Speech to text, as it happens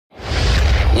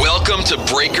Welcome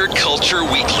to Breaker Culture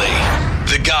Weekly.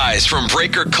 The guys from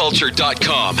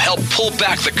BreakerCulture.com help pull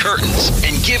back the curtains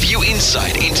and give you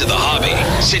insight into the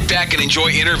hobby. Sit back and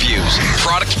enjoy interviews,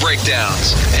 product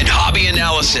breakdowns, and hobby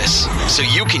analysis so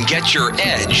you can get your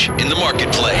edge in the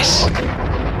marketplace.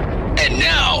 And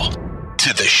now,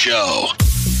 to the show.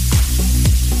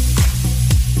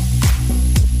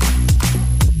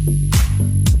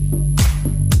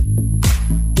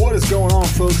 What is going on,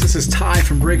 folks? This is Ty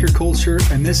from Breaker Culture,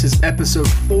 and this is episode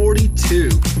 42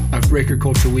 of Breaker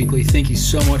Culture Weekly. Thank you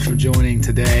so much for joining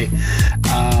today.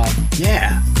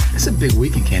 It's a big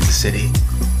week in Kansas City.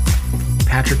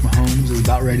 Patrick Mahomes is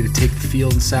about ready to take the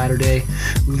field on Saturday,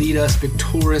 lead us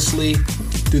victoriously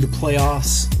through the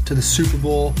playoffs to the Super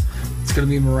Bowl. It's going to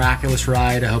be a miraculous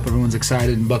ride. I hope everyone's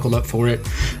excited and buckled up for it.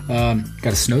 Got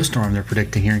a snowstorm they're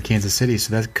predicting here in Kansas City,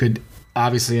 so that could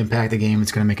obviously impact the game.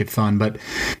 It's going to make it fun, but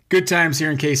good times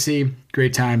here in KC.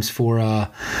 Great times for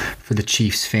the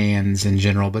Chiefs fans in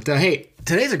general. But hey,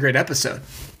 today's a great episode.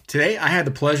 Today I had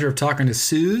the pleasure of talking to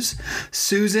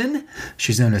Susan.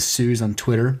 She's known as Suze on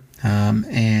Twitter,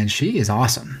 and she is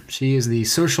awesome. She is the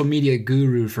social media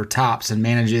guru for Topps and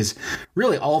manages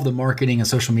really all of the marketing and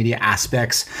social media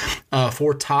aspects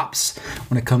for Topps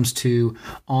when it comes to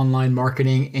online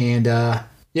marketing. And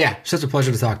such a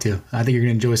pleasure to talk to. I think you're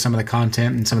going to enjoy some of the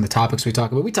content and some of the topics we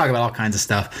talk about. We talk about all kinds of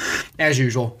stuff, as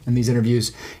usual, in these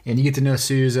interviews. And you get to know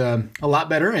Suze a lot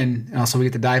better. And also we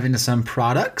get to dive into some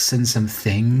products and some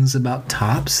things about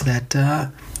Topps that I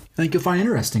think you'll find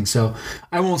interesting. So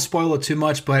I won't spoil it too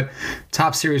much, but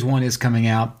Topps Series 1 is coming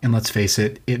out. And let's face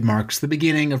it, it marks the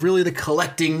beginning of really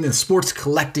the sports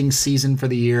collecting season for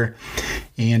the year.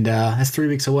 And that's 3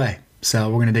 weeks away. So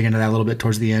we're going to dig into that a little bit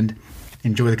towards the end.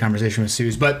 Enjoy the conversation with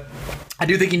Suze. But I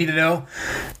do think you need to know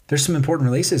there's some important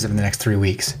releases in the next 3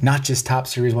 weeks, not just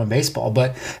Topps Series 1 baseball,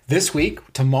 but this week,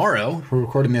 tomorrow, we're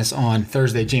recording this on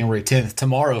Thursday, January 10th.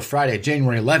 Tomorrow, Friday,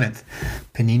 January 11th,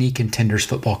 Panini Contenders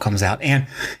football comes out. And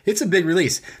it's a big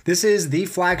release. This is the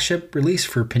flagship release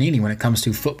for Panini when it comes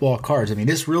to football cards. I mean,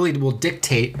 this really will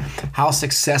dictate how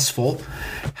successful,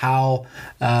 how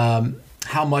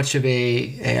much of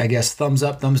a thumbs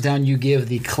up, thumbs down you give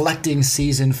the collecting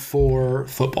season for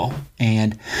football.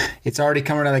 And it's already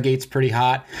coming out of the gates pretty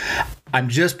hot. I'm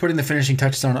just putting the finishing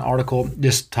touches on an article,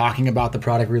 just talking about the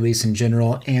product release in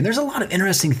general. And there's a lot of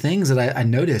interesting things that I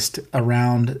noticed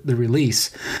around the release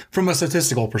from a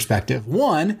statistical perspective.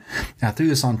 One, and I threw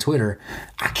this on Twitter,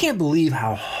 I can't believe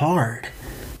how hard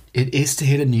it is to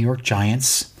hit a New York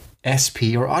Giants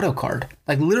SP or auto card.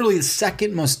 Like literally the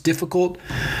second most difficult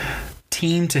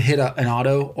team to hit an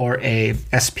auto or a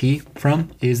SP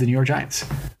from is the New York Giants.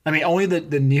 I mean, only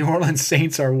the New Orleans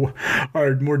Saints are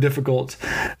more difficult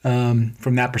from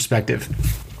that perspective.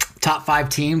 Top 5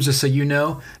 teams, just so you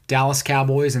know, Dallas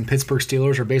Cowboys and Pittsburgh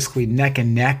Steelers are basically neck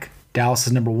and neck. Dallas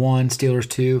is number 1, Steelers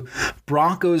 2,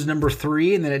 Broncos number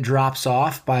 3, and then it drops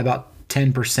off by about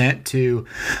 10% to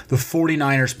the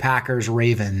 49ers, Packers,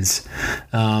 Ravens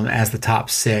as the top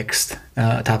 6.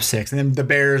 And then the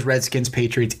Bears, Redskins,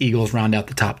 Patriots, Eagles round out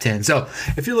the top 10. So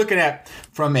if you're looking at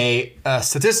from a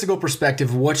statistical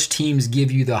perspective, which teams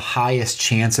give you the highest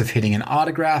chance of hitting an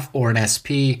autograph or an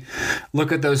SP,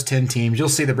 look at those 10 teams. You'll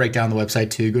see the breakdown on the website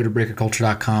too. Go to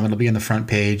BreakerCulture.com. It'll be on the front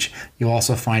page. You'll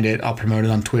also find it. I'll promote it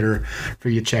on Twitter for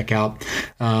you to check out.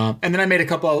 And then I made a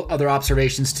couple other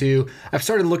observations too. I've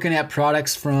started looking at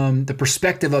products from the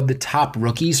perspective of the top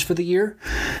rookies for the year,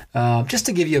 just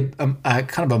to give you a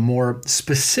kind of a more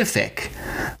specific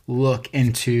look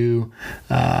into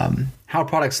how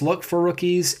products look for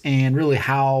rookies and really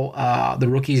how the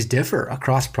rookies differ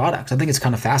across products. I think it's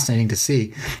kind of fascinating to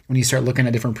see when you start looking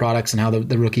at different products and how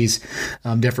the rookies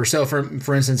differ. So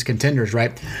for instance, contenders,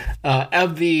 right?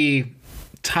 Of the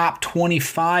top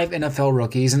 25 NFL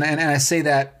rookies, and I say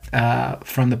that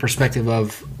from the perspective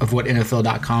of what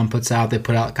NFL.com puts out. They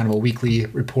put out kind of a weekly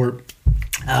report.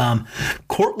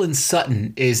 Courtland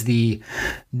Sutton is the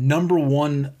number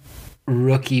 1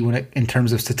 rookie in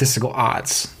terms of statistical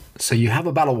odds. So you have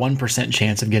about a 1%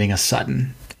 chance of getting a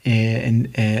Sutton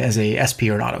as a SP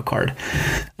or an auto card.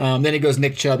 Then it goes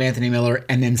Nick Chubb, Anthony Miller,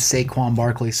 and then Saquon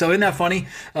Barkley. So isn't that funny?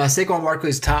 Saquon Barkley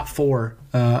is top 4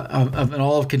 of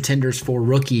all of contenders for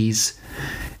rookies.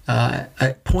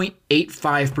 At 0.8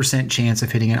 85% chance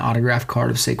of hitting an autographed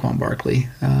card of Saquon Barkley.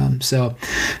 So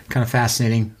kind of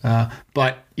fascinating.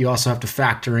 But you also have to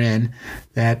factor in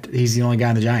that he's the only guy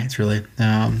in the Giants, really.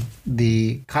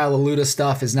 The Kyle Aluda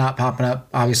stuff is not popping up,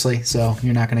 obviously, so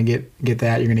you're not going to get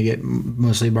that. You're going to get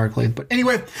mostly Barkley. But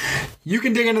anyway, you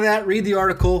can dig into that, read the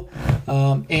article.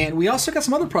 And we also got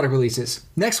some other product releases.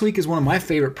 Next week is one of my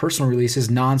favorite personal releases,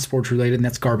 non-sports related, and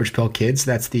that's Garbage Pail Kids.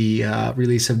 That's the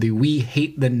release of the We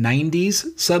Hate the 90s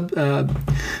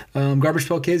Garbage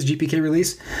Pail Kids GPK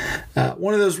release.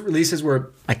 One of those releases where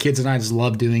my kids and I just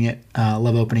love doing it,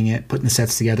 love opening it, putting the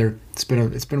sets together.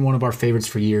 It's been one of our favorites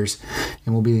for years,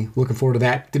 and we'll be looking forward to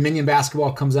that. Dominion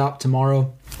Basketball comes out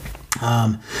tomorrow.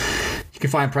 You can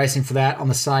find pricing for that on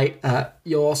the site.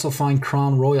 You'll also find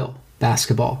Crown Royal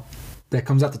Basketball. That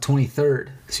comes out the 23rd.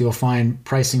 So you'll find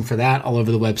pricing for that all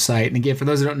over the website. And again, for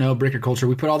those who don't know, Breaker Culture,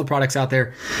 we put all the products out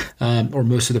there, or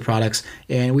most of the products,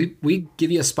 and we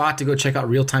give you a spot to go check out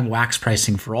real-time wax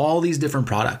pricing for all these different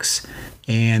products.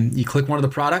 And you click one of the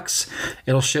products,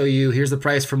 it'll show you, here's the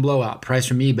price from Blowout, price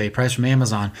from eBay, price from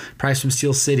Amazon, price from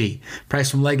Steel City, price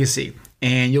from Legacy.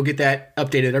 And you'll get that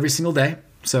updated every single day.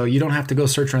 So you don't have to go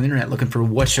search on the internet looking for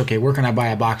where can I buy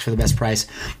a box for the best price?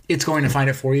 It's going to find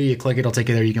it for you. You click it, it'll take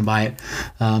you there. You can buy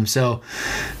it. So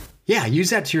yeah,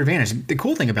 use that to your advantage. The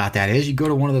cool thing about that is you go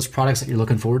to one of those products that you're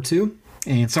looking forward to,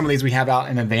 and some of these we have out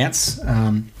in advance.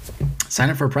 Sign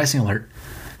up for a pricing alert.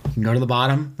 You can go to the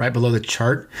bottom right below the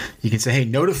chart. You can say, hey,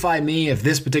 notify me if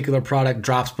this particular product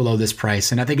drops below this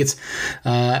price. And I think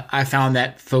I found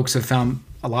that folks have found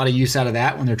a lot of use out of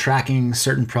that when they're tracking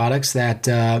certain products that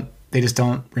they just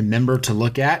don't remember to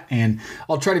look at. And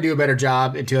I'll try to do a better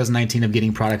job in 2019 of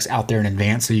getting products out there in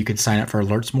advance so you can sign up for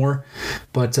alerts more.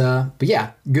 But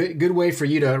yeah, good way for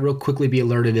you to real quickly be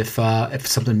alerted if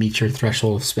something meets your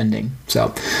threshold of spending.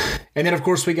 So, and then of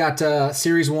course we got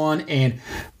Series 1, and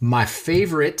my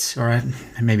favorite, or I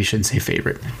maybe shouldn't say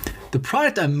favorite, the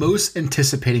product I'm most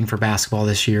anticipating for basketball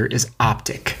this year is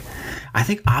Optic. I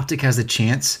think Optic has a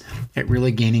chance at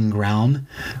really gaining ground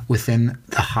within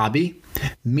the hobby,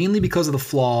 mainly because of the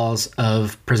flaws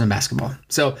of Prism Basketball.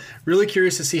 So really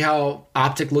curious to see how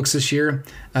Optic looks this year.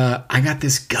 I got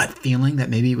this gut feeling that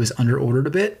maybe it was under-ordered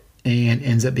a bit and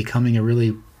ends up becoming a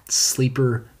really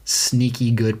sleeper,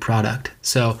 sneaky good product.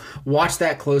 So watch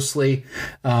that closely.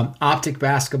 Optic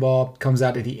Basketball comes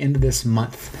out at the end of this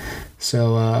month.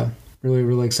 So really,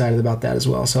 really excited about that as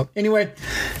well. So anyway,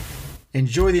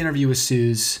 enjoy the interview with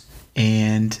Suze,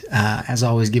 and as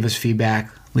always, give us feedback,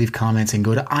 leave comments, and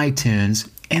go to iTunes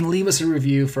and leave us a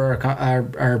review for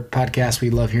our podcast. We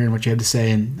love hearing what you have to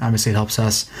say, and obviously it helps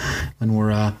us when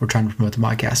we're trying to promote the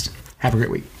podcast. Have a great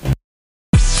week.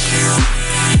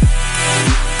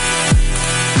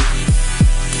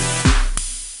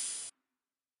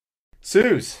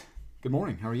 Suze, good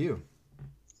morning. How are you?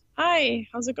 Hi,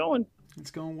 how's it going?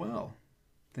 It's going well.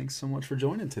 Thanks so much for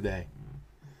joining today.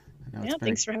 Yeah,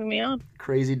 thanks for having me on.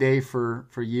 Crazy day for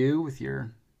you with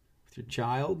your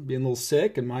child being a little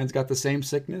sick, and mine's got the same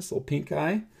sickness, little pink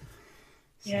eye.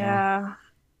 So. Yeah,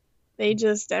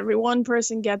 every one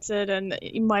person gets it, and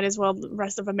you might as well the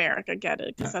rest of America get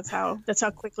it, because that's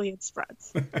how quickly it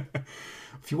spreads.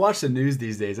 If you watch the news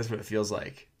these days, that's what it feels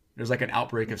like. There's like an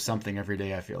outbreak of something every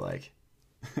day, I feel like.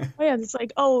 Oh yeah, it's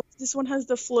like, oh, this one has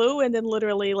the flu, and then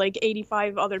literally like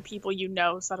 85 other people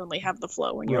suddenly have the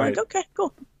flu, and you're like, okay,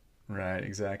 cool. Right,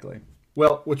 exactly.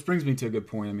 Well, which brings me to a good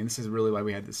point. I mean, this is really why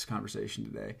we had this conversation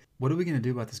today. What are we going to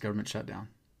do about this government shutdown?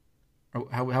 Or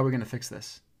how are we going to fix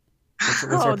this? What's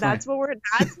our plan? That's what we're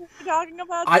talking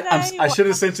about today? I should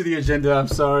have sent you the agenda. I'm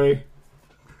sorry.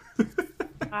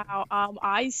 Wow.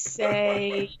 I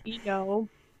say,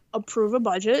 approve a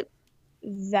budget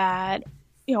that,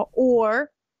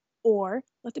 or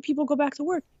let the people go back to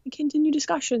work and continue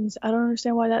discussions. I don't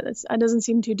understand why that doesn't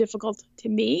seem too difficult to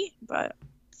me, but...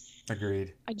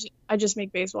 Agreed. I just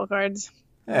make baseball cards.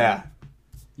 Yeah.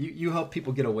 You help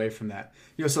people get away from that.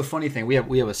 So funny thing, we have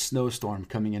a snowstorm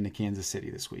coming into Kansas City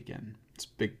this weekend. It's a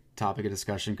big topic of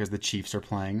discussion because the Chiefs are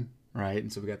playing, right?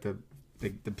 And so we got the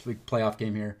big playoff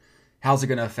game here. How's it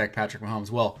going to affect Patrick Mahomes?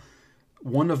 Well,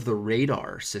 one of the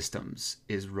radar systems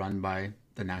is run by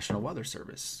the National Weather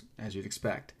Service, as you'd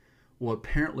expect. Well,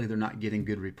 apparently they're not getting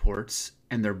good reports,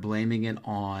 and they're blaming it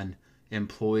on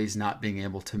employees not being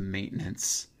able to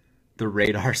maintenance the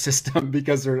radar system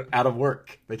because they're out of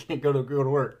work. They can't go to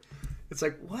work. It's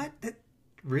like, what?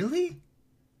 Really?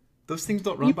 Those things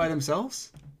don't run by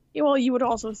themselves? Yeah, well, you would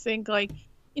also think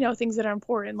things that are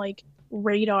important, like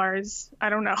radars. I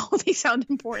don't know. They sound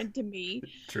important to me.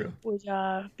 True. Would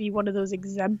be one of those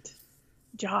exempt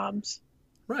jobs.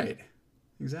 Right.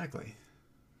 Exactly.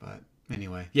 But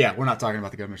Anyway, yeah, we're not talking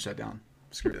about the government shutdown.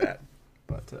 Screw that.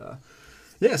 But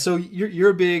yeah, so you're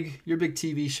a big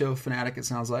TV show fanatic. It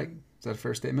sounds like. Is that a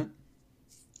fair statement?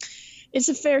 It's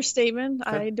a fair statement.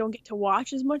 Okay. I don't get to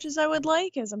watch as much as I would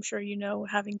like, as I'm sure you know,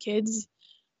 having kids.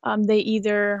 They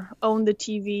either own the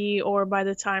TV or by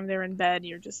the time they're in bed,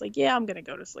 you're just like, yeah, I'm going to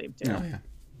go to sleep too. Oh, yeah.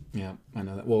 Yeah, I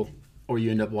know that. Well, or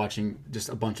you end up watching just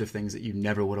a bunch of things that you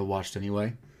never would have watched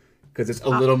anyway. Because it's a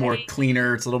little more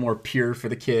cleaner. It's a little more pure for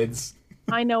the kids.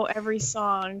 I know every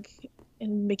song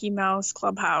in Mickey Mouse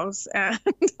Clubhouse and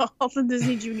all the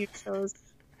Disney Junior shows.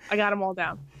 I got them all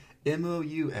down.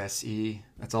 Mouse.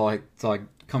 That's all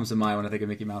comes to mind when I think of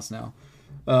Mickey Mouse now.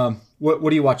 What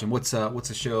are you watching? What's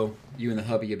a show you and the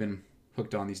hubby have been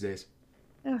hooked on these days?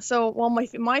 Yeah, so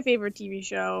my favorite TV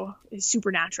show is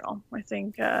Supernatural. I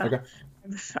think Okay.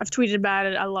 I've tweeted about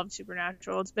it. I love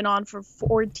Supernatural. It's been on for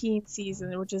 14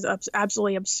 seasons, which is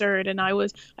absolutely absurd. And I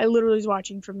literally was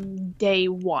watching from day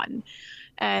one,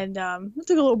 and I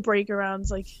took a little break around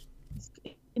like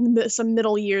in some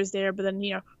middle years there, but then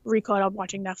recaught up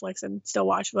watching Netflix and still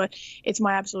watch. But it's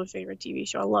my absolute favorite TV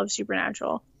show. I love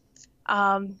Supernatural.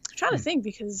 I'm trying to think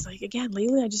because again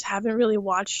lately I just haven't really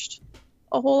watched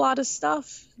a whole lot of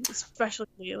stuff, especially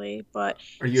lately. But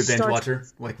are you a binge watcher?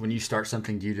 Like when you start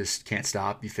something, you just can't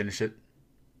stop. You finish it.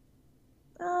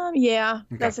 Yeah,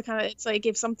 Okay. that's the kind of. It's like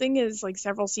if something is like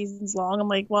several seasons long, I'm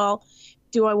like, well,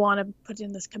 do I want to put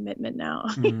in this commitment now?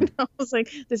 It's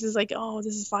like this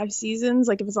is 5 seasons.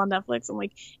 Like if it's on Netflix, I'm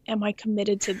like, am I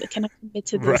committed to? Can I commit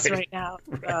to this right now?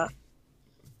 Right.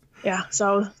 Yeah,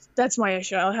 so that's my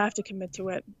issue. I'll have to commit to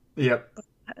it. Yep. But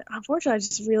unfortunately, I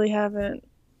just really haven't.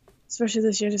 Especially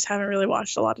this year, just haven't really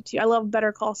watched a lot of TV. I love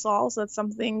Better Call Saul, so that's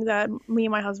something that me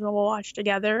and my husband will watch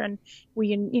together, and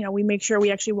we make sure we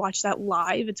actually watch that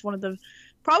live. It's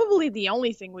probably the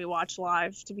only thing we watch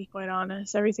live, to be quite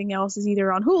honest. Everything else is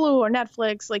either on Hulu or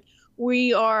Netflix.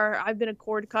 I've been a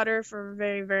cord cutter for a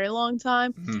very, very long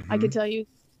time. Mm-hmm. I could tell you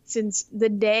since the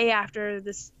day after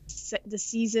the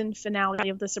season finale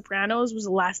of The Sopranos was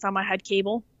the last time I had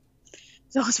cable.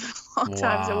 So it's been a long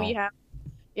time.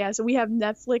 So we have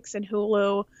Netflix and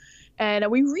Hulu, and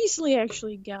we recently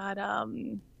actually got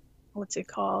what's it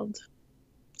called,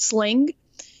 Sling.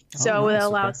 So nice. it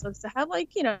allows us to have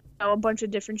a bunch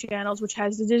of different channels, which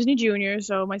has the Disney Junior,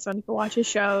 so my son can watch his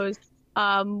shows.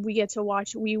 We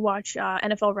watch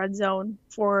NFL Red Zone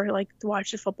to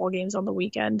watch the football games on the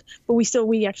weekend, but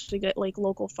we actually get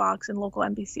local Fox and local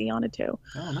NBC on it too.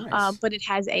 Oh, nice. But it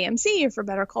has AMC for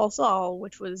Better Call Saul,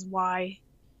 which was why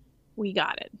we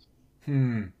got it.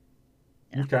 Yeah.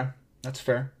 Okay, that's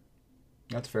fair.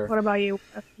 What about you?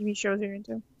 What TV shows are you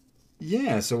into?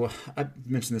 Yeah, so I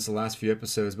mentioned this the last few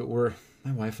episodes, but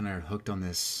my wife and I are hooked on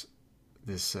this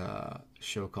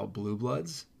show called Blue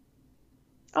Bloods.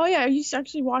 Oh yeah, I used to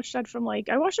actually watch that from I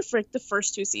watched it for the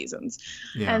first 2 seasons,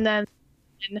 Yeah. and then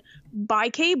by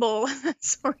cable,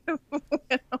 sort of.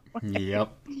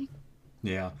 Yep.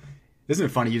 Yeah. Isn't it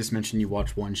funny? You just mentioned you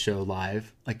watch one show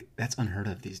live. That's unheard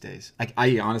of these days.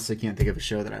 I honestly can't think of a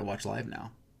show that I watch live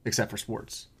now, except for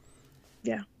sports.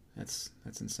 Yeah. That's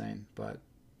insane. But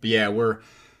yeah,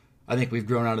 I think we've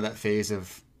grown out of that phase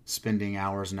of spending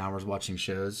hours and hours watching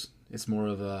shows. It's more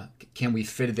of can we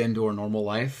fit it into our normal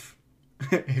life?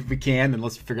 If we can, then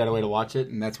let's figure out a way to watch it.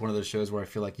 And that's one of those shows where I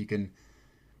feel like you can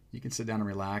sit down and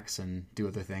relax and do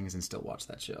other things and still watch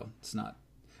that show. It's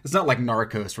not like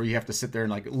Narcos where you have to sit there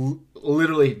and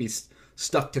literally be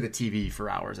stuck to the TV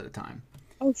for hours at a time.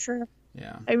 Oh sure.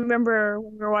 Yeah. I remember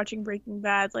when we were watching Breaking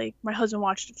Bad, my husband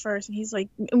watched it first, and he's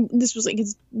this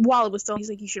was while it was still, he's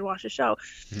like, you should watch the show.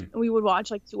 And we would watch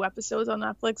 2 episodes on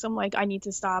Netflix. I'm like, I need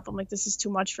to stop. I'm like, this is too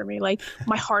much for me.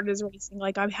 My heart is racing.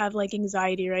 I have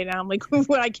anxiety right now. I'm like,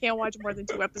 I can't watch more than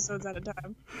 2 episodes at a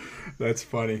time. That's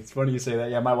funny. It's funny you say that.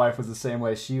 Yeah, my wife was the same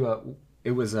way. She,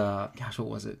 it was, what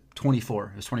was it? 24.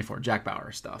 It was 24, Jack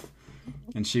Bauer stuff.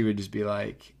 And she would just be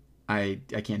like, I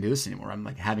can't do this anymore. I'm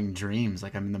having dreams.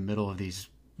 I'm in the middle of these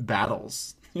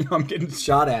battles. I'm getting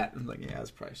shot at. I'm like, yeah, I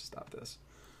probably should stop this.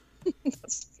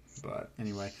 But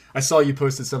anyway, I saw you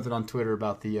posted something on Twitter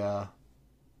about the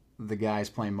guys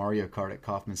playing Mario Kart at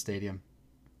Kauffman Stadium.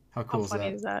 How cool How funny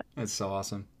is that? That's so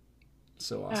awesome.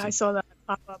 So awesome. Yeah, I saw that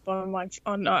pop up on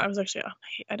I was actually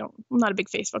I'm not a big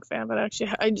Facebook fan, but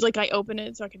actually I opened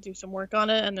it so I could do some work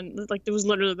on it, and then it was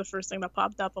literally the first thing that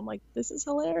popped up. I'm like, this is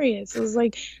hilarious. It was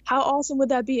how awesome would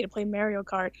that be to play Mario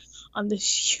Kart on this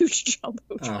huge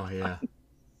jumbotron?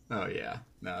 Oh yeah.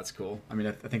 No, that's cool. I mean,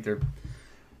 I think they're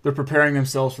preparing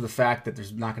themselves for the fact that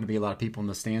there's not going to be a lot of people in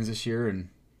the stands this year, and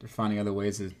they're finding other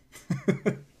ways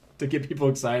to get people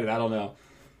excited. I don't know.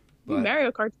 But Mario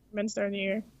Kart tournaments during the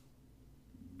year.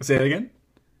 say that again.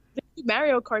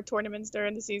 Mario Kart tournaments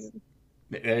during the season.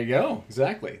 There you go.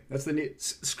 Exactly. That's the new.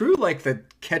 Screw like the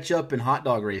ketchup and hot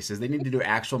dog races. They need to do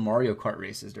actual Mario Kart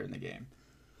races during the game.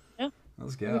 Yeah.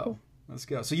 Let's go. Cool. Let's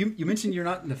go. So you mentioned you're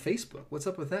not into Facebook. What's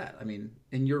up with that? I mean,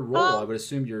 in your role, I would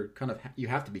assume you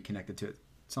have to be connected to it.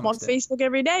 I'm on Facebook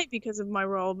every day because of my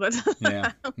role, but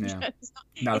yeah.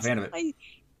 Not a fan of it.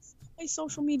 My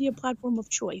social media platform of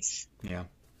choice. Yeah.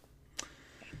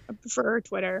 I prefer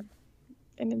Twitter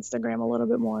and Instagram a little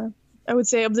bit more. I would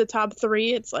say of the top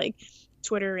 3, it's like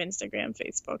Twitter, Instagram,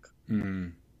 Facebook.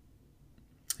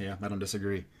 Yeah, I don't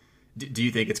disagree. Do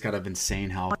you think it's kind of insane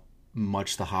how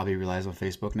much the hobby relies on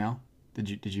Facebook now?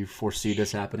 Did you foresee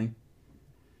this happening?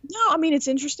 No, I mean, it's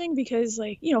interesting because,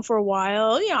 like, for a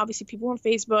while, obviously people were on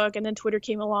Facebook, and then Twitter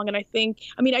came along, and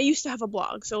I used to have a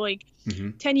blog. So, like,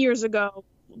 10 years ago,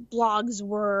 blogs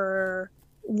were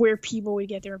where people would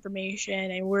get their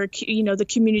information and where, the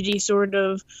community sort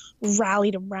of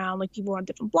rallied around. Like, people were on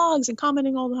different blogs and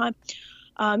commenting all the time.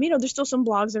 There's still some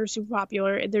blogs that are super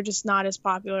popular. They're just not as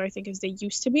popular, I think, as they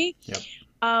used to be. Yep.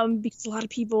 Because a lot of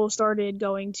people started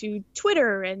going to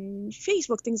Twitter and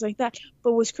Facebook, things like that.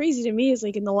 But what's crazy to me is,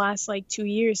 like, in the last 2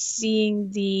 years,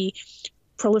 seeing the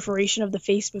proliferation of the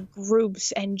Facebook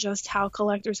groups and just how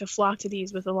collectors have flocked to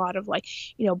these, with a lot of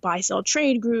buy sell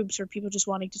trade groups, or people just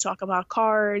wanting to talk about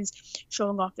cards,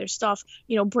 showing off their stuff,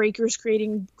 breakers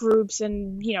creating groups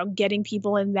and getting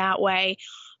people in that way.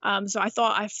 So I've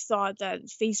thought that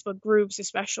Facebook groups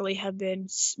especially have been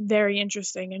very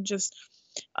interesting, and just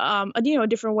a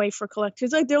different way for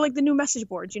collectors. Like, they're like the new message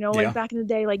boards, like back in the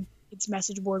day, like its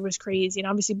message board was crazy, and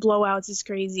obviously blowouts is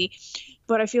crazy,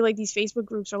 but I feel like these Facebook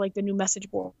groups are like the new message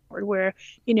board, where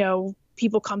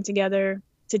people come together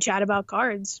to chat about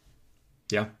cards.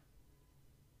 Yeah,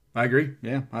 I agree.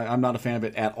 Yeah, I'm not a fan of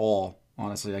it at all,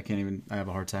 honestly. I have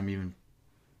a hard time even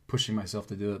pushing myself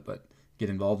to do it, but get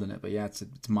involved in it. But yeah, it's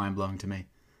mind-blowing to me.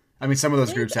 I mean, some of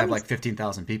those groups have like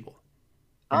 15,000 people.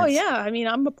 Oh yeah, I mean,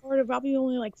 I'm a part of probably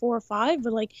only like 4 or 5,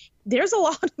 but like there's a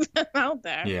lot of them out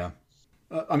there. Yeah.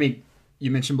 I mean, you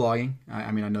mentioned blogging.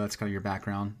 I mean, I know that's kind of your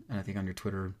background, and I think on your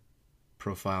Twitter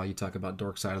profile you talk about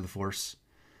Dork Side of the Force.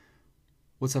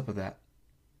 What's up with that?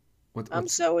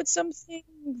 So it's something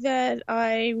that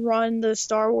I run the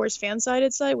Star Wars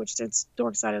fan-sided site, which is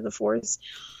Dork Side of the Force.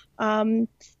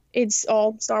 It's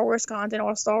all Star Wars content,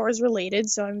 all Star Wars related.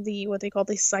 So I'm what they call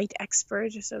the site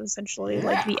expert, so essentially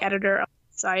like the editor of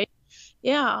the site.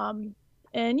 Yeah.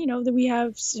 And we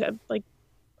have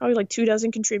probably like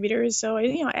 24 contributors. So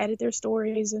I edit their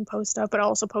stories and post stuff, but I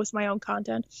also post my own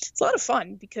content. It's a lot of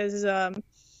fun because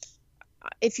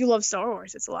if you love Star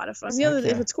Wars, it's a lot of fun. The other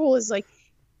thing that's cool is like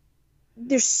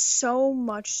there's so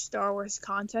much Star Wars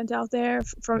content out there,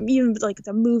 from even like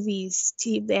the movies,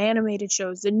 the animated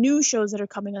shows, the new shows that are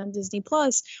coming on Disney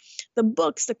Plus, the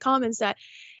books, the comics, that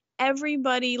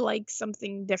everybody likes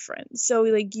something different. So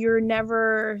like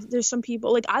there's some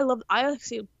people like I love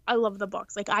the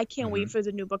books. Like I can't wait for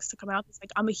the new books to come out. It's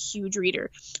like I'm a huge reader.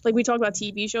 Like we talked about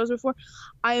TV shows before.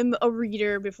 I'm a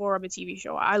reader before I'm a TV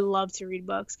show. I love to read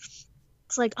books.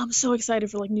 It's like I'm so excited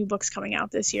for like new books coming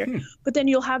out this year. But then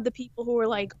you'll have the people who are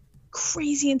like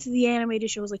crazy into the animated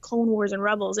shows like Clone Wars and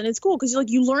Rebels, and it's cool because like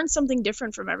you learn something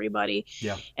different from everybody.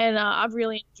 Yeah. And I've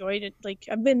really enjoyed it. Like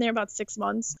I've been there about 6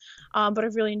 months, but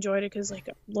I've really enjoyed it because like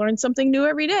I learned something new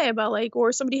every day about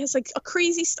or somebody has like a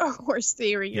crazy Star Wars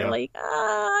theory. You're like,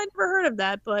 I never heard of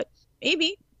that, but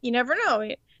maybe. You never know.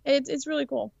 It's really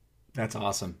cool. That's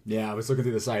awesome. Yeah, I was looking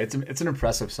through the site. It's an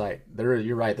impressive site.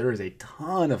 You're right. There is a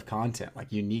ton of content,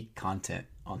 like unique content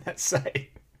on that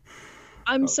site.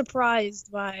 I'm surprised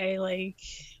by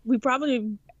we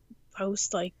probably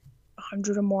post like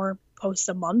 100 or more posts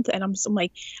a month, and I'm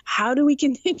like, how do we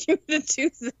continue to do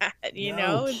that?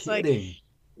 It's kidding. Like,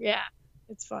 yeah,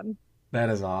 it's fun. That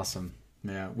is awesome.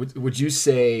 Yeah. Would you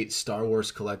say Star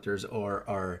Wars collectors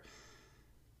are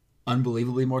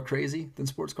unbelievably more crazy than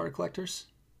sports card collectors?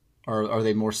 Or are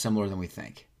they more similar than we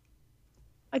think?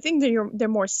 I think they're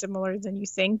more similar than you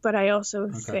think, but I also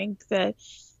think that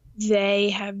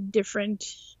they have different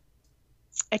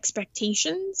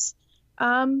expectations,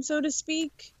 so to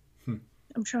speak.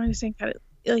 I'm trying to think how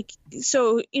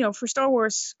to for Star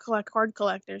Wars card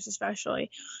collectors especially,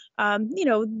 a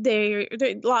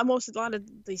lot of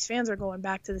these fans are going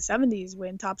back to the 70s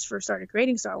when Topps first started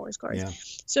creating Star Wars cards. Yeah.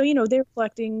 So they're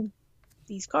collecting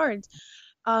these cards.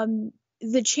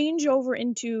 The changeover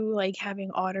into like having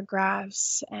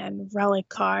autographs and relic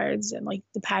cards and like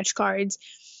the patch cards,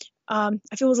 I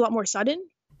feel was a lot more sudden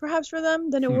perhaps for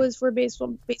them than it was for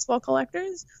baseball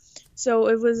collectors. So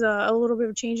it was a little bit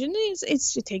of a change, and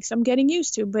it takes some getting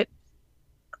used to. But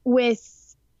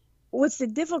with what's the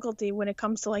difficulty when it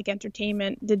comes to like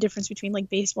entertainment, the difference between like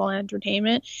baseball and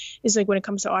entertainment is like when it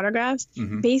comes to autographs,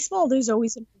 baseball, there's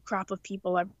always a new crop of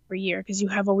people every year because you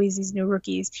have always these new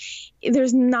rookies.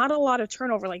 There's not a lot of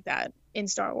turnover like that in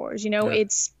Star Wars.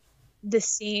 It's the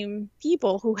same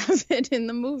people who have been in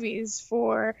the movies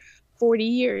for 40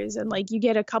 years, and like you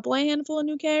get a handful of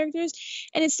new characters,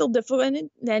 and it's still difficult, and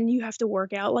then you have to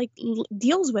work out like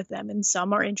deals with them, and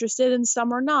some are interested and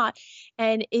some are not,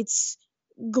 and it's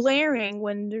glaring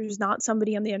when there's not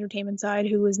somebody on the entertainment side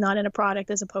who is not in a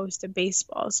product as opposed to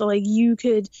baseball. So like you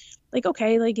could like,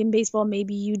 okay, like in baseball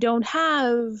maybe you don't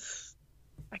have,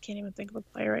 I can't even think of a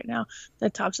player right now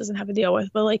that Topps doesn't have a deal with,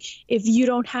 but like if you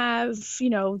don't have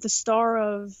the star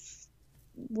of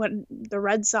what the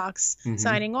Red Sox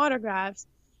signing autographs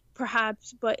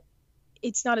perhaps, but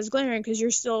it's not as glaring because you're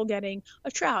still getting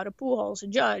a Trout, a Pujols, a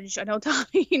Judge, I know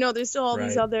Tommy, there's still all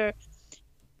these other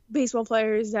baseball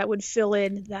players that would fill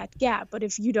in that gap. But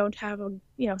if you don't have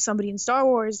somebody in Star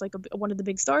Wars, like one of the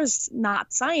big stars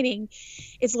not signing,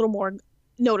 it's a little more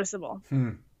noticeable.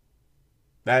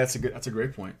 That's a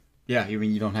great point. Yeah, I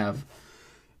mean, you don't have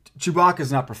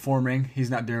Chewbacca's not performing. He's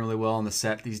not doing really well on the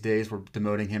set these days. We're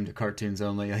demoting him to cartoons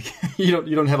only. Like you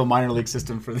don't have a minor league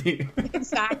system for the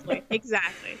exactly.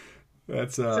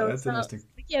 That's interesting.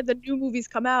 Yeah, the new movies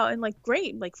come out and like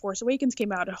great, like Force Awakens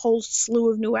came out, a whole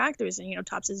slew of new actors, and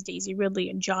Topps is Daisy Ridley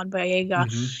and John Boyega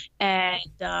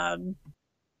and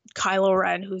Kylo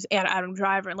Ren, who's Adam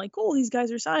Driver, and like cool, these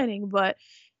guys are signing, but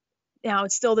now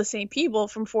it's still the same people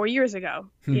from 4 years ago.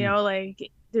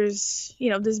 Like there's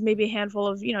maybe a handful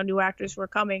of new actors who are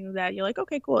coming that you're like,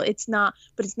 okay, cool. It's not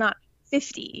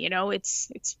 50.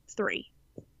 It's 3.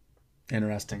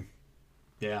 Interesting.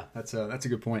 Yeah, that's a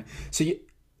good point. So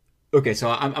so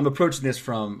I'm approaching this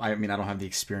from, I mean, I don't have the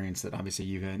experience that obviously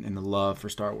you've and the love for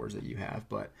Star Wars that you have,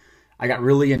 but I got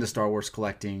really into Star Wars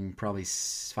collecting probably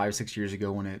 5 or 6 years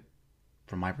ago when it,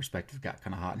 from my perspective, got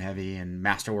kind of hot and heavy, and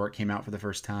Masterwork came out for the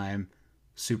first time.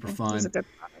 Super fun. It was a good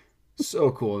product.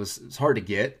 So cool. It's hard to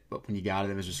get, but when you got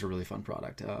it was just a really fun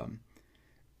product.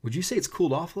 Would you say it's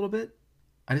cooled off a little bit?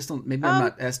 I just don't, maybe I'm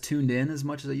not as tuned in as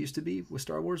much as I used to be with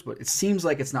Star Wars, but it seems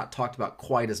like it's not talked about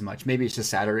quite as much. Maybe it's just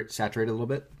saturated a little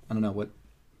bit. I don't know. What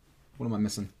am I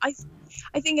missing? I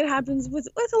think it happens with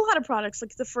a lot of products.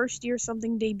 Like the first year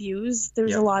something debuts,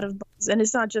 there's a lot of buzz, and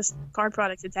it's not just card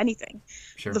products; it's anything.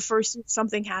 Sure. The first year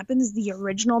something happens, the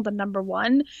original, the number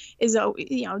one, is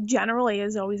generally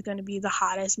is always going to be the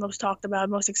hottest, most talked about,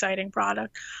 most exciting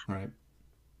product. Right.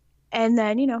 And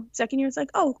then second year it's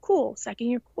like, oh, cool. Second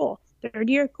year, cool. Third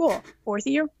year, cool. Fourth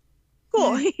year,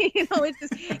 cool. It's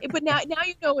just, but now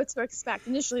you know what to expect.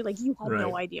 Initially, like you had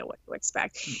no idea what to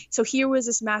expect. So here was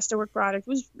this Masterwork product. It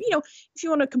was, if you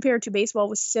want to compare it to baseball, it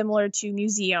was similar to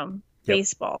museum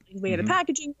baseball. The way the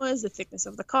packaging was, the thickness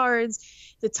of the cards,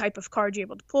 the type of cards you're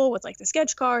able to pull with like the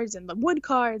sketch cards and the wood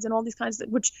cards and all these kinds of,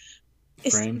 which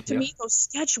framed, to me,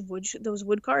 those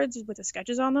wood cards with the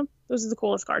sketches on them, those are the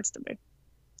coolest cards to me.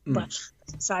 But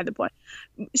that's beside the point.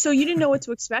 So you didn't know what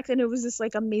to expect, and it was this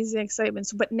like amazing excitement.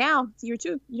 So, but now year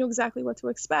 2, you know exactly what to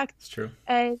expect. It's true.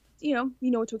 And you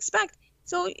know what to expect.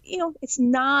 So it's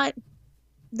not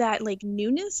that like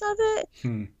newness of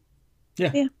it.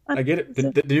 Yeah, I get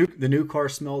it. The new car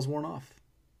smells worn off.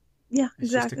 Yeah, it's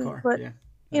exactly. Just a car. But yeah.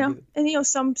 And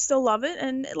some still love it,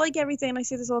 and like everything, and I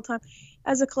say this all the time,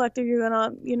 as a collector, you're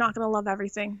not gonna love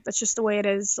everything. That's just the way it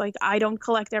is. Like I don't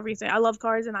collect everything. I love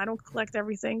cards, and I don't collect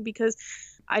everything because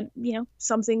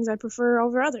some things I prefer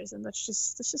over others, and that's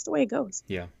just the way it goes.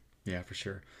 Yeah, for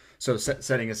sure. So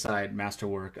setting aside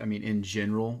Masterwork, I mean, in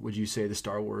general, would you say the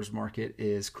Star Wars market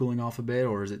is cooling off a bit,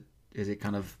 or is it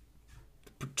kind of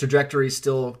trajectory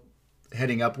still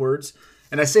heading upwards?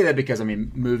 And I say that because, I mean,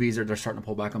 movies they're starting to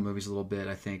pull back on movies a little bit.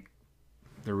 I think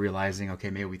they're realizing, okay,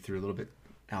 maybe we threw a little bit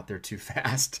out there too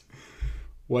fast.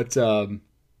 What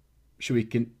should we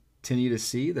continue to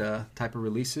see the type of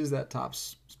releases that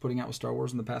Topps is putting out with Star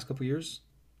Wars in the past couple of years?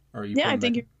 Or are you I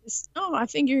think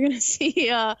you're going to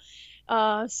see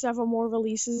several more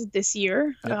releases this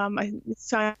year. It's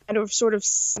kind of sort of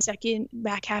second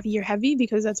back half year heavy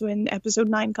because that's when episode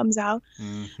 9 comes out.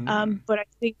 But I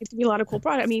think it's gonna be a lot of cool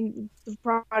product. I mean, the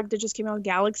product that just came out,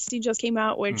 Galaxy just came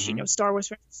out, which Star Wars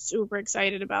fans are super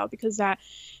excited about because that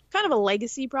kind of a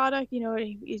legacy product.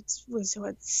 It was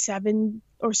 7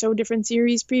 or so different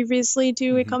series previously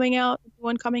to it coming out,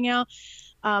 one coming out.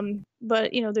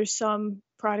 But there's some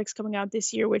products coming out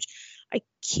this year which I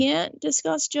can't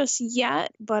discuss just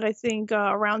yet, but I think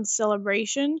around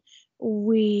Celebration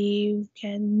we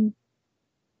can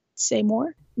say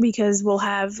more because we'll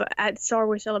have at Star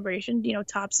Wars Celebration,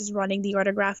 Topps is running the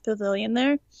autograph pavilion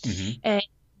there, and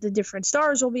the different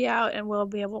stars will be out, and we'll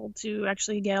be able to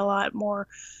actually get a lot more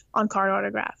on card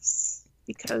autographs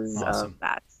because of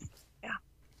that. Yeah.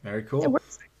 Very cool. Yeah, we're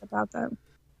excited about that.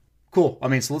 Cool. I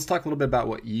mean, so let's talk a little bit about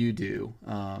what you do,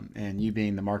 and you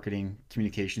being the marketing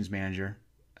communications manager.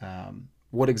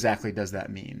 What exactly does that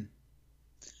mean?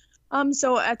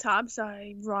 So at Topps,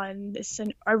 I run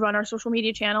our social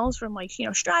media channels from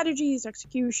strategies,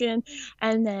 execution,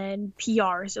 and then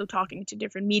PR. So talking to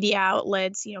different media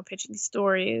outlets, pitching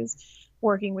stories,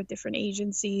 working with different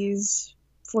agencies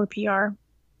for PR.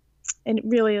 And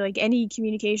really, like, any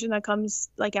communication that comes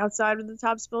outside of the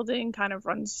Topps building kind of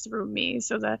runs through me,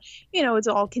 so that it's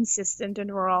all consistent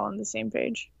and we're all on the same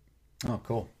page. Oh,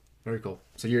 cool. Very cool.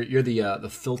 So you're the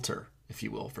filter, if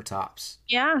you will, for Topps.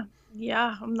 Yeah,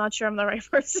 I'm not sure I'm the right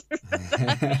person for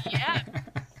that. Yeah.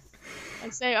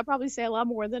 I probably say a lot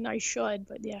more than I should,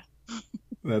 but yeah.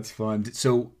 That's fun.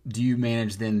 So do you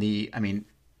manage then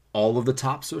all of the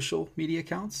top social media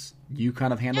accounts? You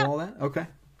kind of handle all that? Okay.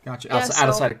 Gotcha. Yeah,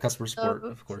 outside of customer support,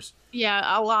 of course.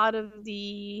 Yeah, a lot of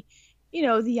the,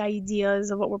 the ideas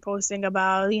of what we're posting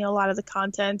about, a lot of the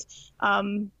content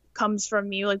comes from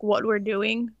me, like what we're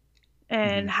doing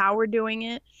and how we're doing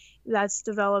it. That's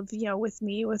developed, with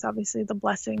me, with obviously the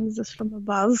blessings just from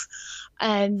above.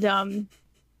 And, a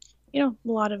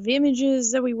lot of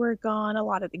images that we work on, a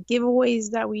lot of the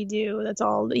giveaways that we do. That's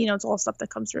all, it's all stuff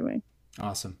that comes through me.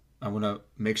 Awesome. I want to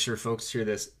make sure folks hear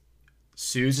this.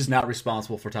 Suze is not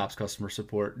responsible for Topps customer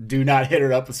support. Do not hit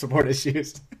her up with support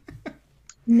issues.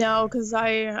 No, because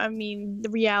the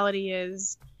reality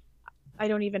is I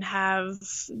don't even have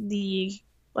the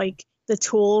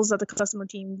tools that the customer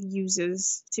team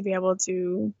uses to be able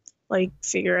to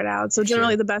figure it out. So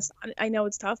generally the best, I know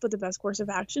it's tough, but the best course of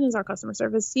action is our customer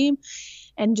service team,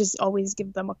 and just always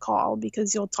give them a call,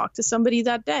 because you'll talk to somebody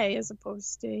that day as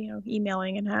opposed to,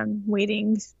 emailing and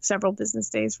waiting several business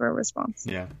days for a response.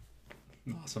 Yeah.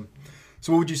 Awesome.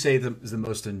 So what would you say is the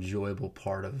most enjoyable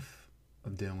part of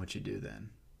doing what you do then?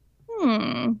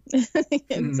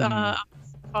 It's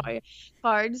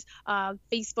cards.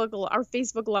 Facebook, our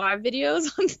Facebook Live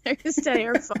videos on Thursday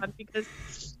are fun because,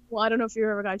 well, I don't know if you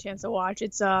ever got a chance to watch.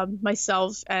 It's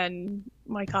myself and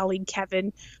my colleague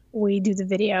Kevin. We do the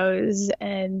videos,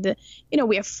 and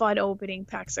we have fun opening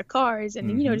packs of cards,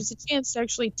 and just a chance to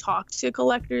actually talk to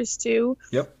collectors too.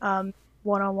 Yep.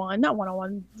 One-on-one, not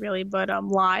one-on-one really, but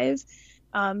live.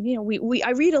 I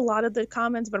read a lot of the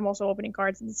comments, but I'm also opening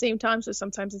cards at the same time, so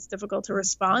sometimes it's difficult to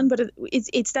respond. But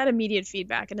it's that immediate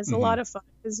feedback, and it's a lot of fun.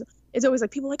 It's always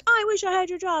people are like, oh, I wish I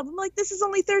had your job. I'm like, this is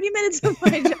only 30 minutes of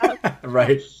my job.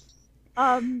 Right.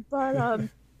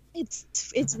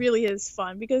 It's really is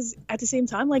fun, because at the same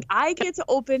time, I get to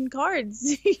open cards,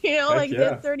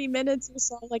 the 30 minutes or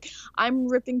so, I'm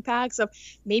ripping packs of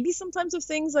maybe sometimes of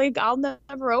things I'll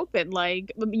never open,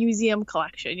 like a museum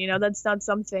collection, that's not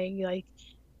something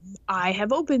I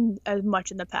have opened as much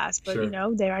in the past, but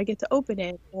there I get to open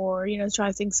it, or try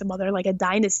to think some other a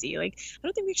dynasty. I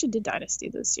don't think we actually did dynasty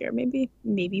this year. Maybe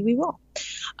we will.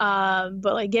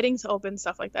 But getting to open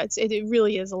stuff like that, it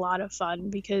really is a lot of fun,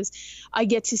 because I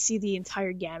get to see the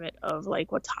entire gamut of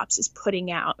what Topps is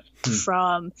putting out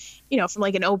from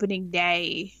an opening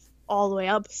day all the way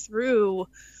up through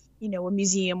a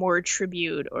museum or a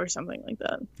tribute or something like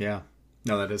that. Yeah,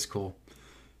 no, that is cool.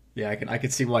 Yeah, I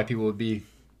can see why people would be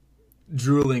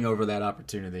drooling over that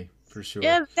opportunity, for sure.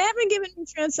 Yeah, they haven't given me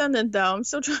Transcendent, though. I'm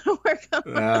still trying to work on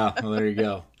that. Well, there you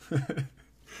go.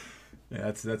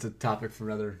 Yeah, that's a topic for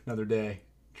another day.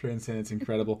 Transcendent's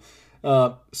incredible.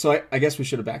 So I guess we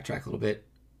should have backtracked a little bit.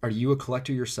 Are you a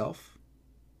collector yourself?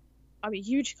 I'm a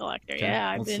huge collector. Okay. Yeah,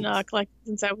 I've been collecting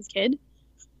since I was a kid.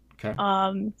 Okay.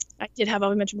 I did have,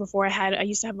 I mentioned before, I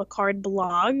used to have a card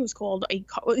blog. It was called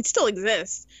it still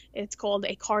exists. It's called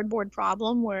A Cardboard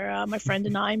Problem, where my friend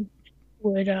and I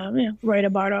would write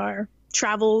about our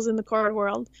travels in the card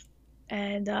world.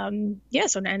 And and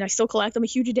I still collect. I'm a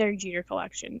huge Derek Jeter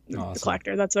collector.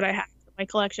 That's what I have. My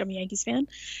collection, I'm a Yankees fan,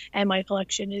 and my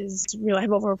collection is really, I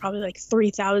have over probably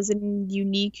 3,000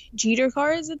 unique Jeter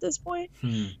cards at this point.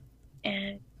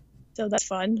 And so that's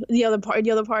fun. The other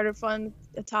part of fun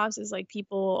at Topps is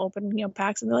people open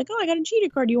packs, and they're like, oh, I got a Jeter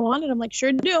card, you want it? I'm like,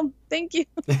 sure do, thank you.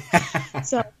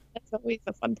 So that's always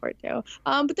the fun part too.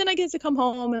 But then I get to come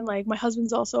home, and my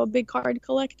husband's also a big card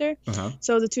collector.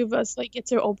 So the two of us get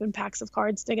to open packs of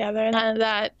cards together, and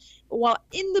that while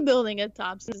in the building at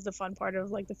Topps is the fun part of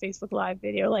the Facebook Live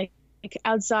video.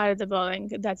 Outside of the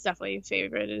building, that's definitely a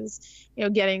favorite, is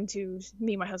getting to,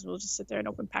 me and my husband will just sit there and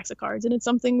open packs of cards, and it's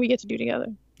something we get to do together.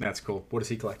 That's cool. What does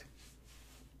he collect?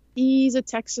 He's a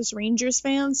Texas Rangers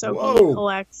fan, so he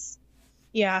collects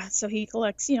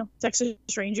Texas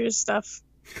Rangers stuff.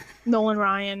 Nolan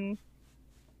Ryan.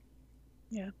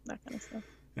 Yeah, that kind of stuff.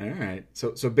 All right.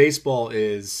 So baseball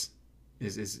is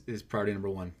priority number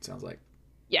one. Sounds like.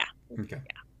 Yeah. Okay.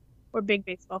 Yeah. We're big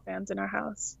baseball fans in our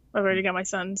house. I've already got my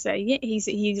son say, yeah,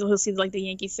 he'll see like the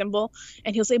Yankee symbol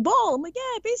and he'll say ball. I'm like,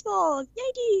 yeah, baseball,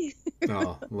 Yankees.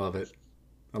 Oh, love it.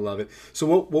 I love it. So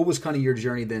what was kind of your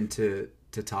journey then to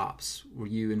Topps? Were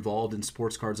you involved in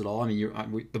sports cards at all? I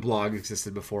mean, the blog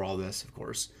existed before all this, of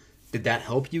course. Did that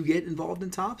help you get involved in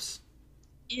Topps?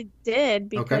 It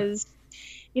did Okay. because,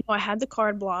 I had the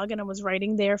card blog and I was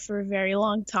writing there for a very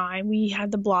long time. We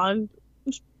had the blog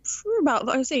for about,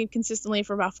 I would say consistently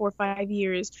for about 4 or 5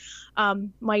 years.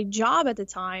 My job at the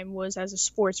time was as a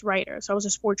sports writer. So I was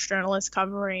a sports journalist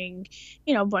covering,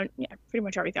 but yeah, pretty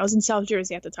much everything. I was in South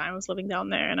Jersey at the time. I was living down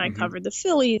there and I covered the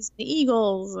Phillies, the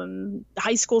Eagles, and the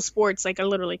high school sports. Like I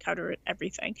literally covered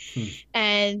everything.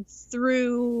 And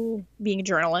through being a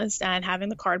journalist and having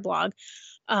the card blog,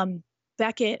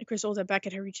 Chris Olds at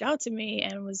Beckett had reached out to me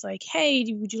and was like, hey,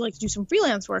 would you like to do some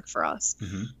freelance work for us?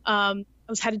 I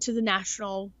was headed to the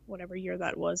National, whatever year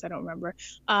that was, I don't remember.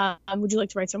 Would you like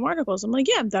to write some articles? I'm like,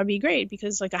 yeah, that'd be great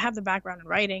because like I have the background in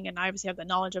writing and I obviously have the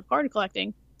knowledge of card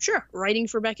collecting. Sure, writing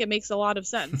for Beckett makes a lot of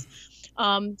sense.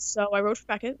 So I wrote for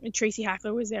Beckett, and Tracy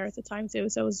Hackler was there at the time too.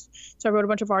 So I wrote a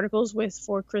bunch of articles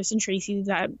for Chris and Tracy.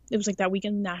 That it was like that week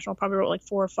in the National. Probably wrote like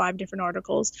 4 or 5 different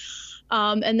articles,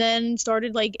 and then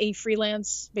started like a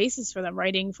freelance basis for them,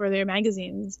 writing for their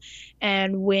magazines.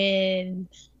 And when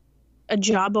a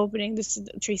job opening,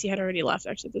 Tracy had already left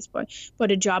actually at this point,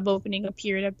 but a job opening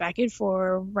appeared at Beckett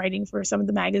for writing for some of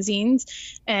the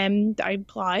magazines, and I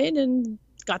applied and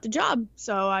got the job.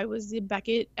 So I was the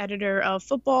Beckett editor of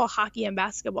football, hockey, and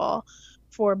basketball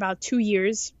for about 2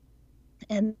 years.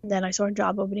 And then I saw a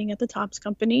job opening at the Topps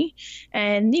company.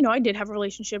 And, I did have a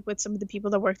relationship with some of the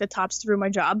people that worked at Topps through my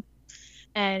job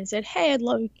and said, hey, I'd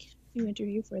love to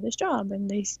interview for this job.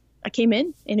 And I came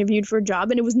in, interviewed for a job,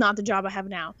 and it was not the job I have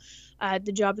now.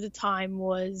 The job at the time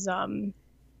was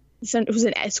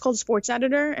it's called sports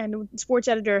editor, and sports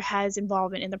editor has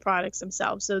involvement in the products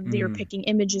themselves. So they're picking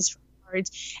images from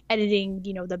cards, editing,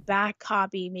 the back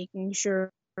copy, making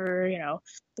sure, the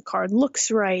card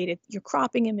looks right. You're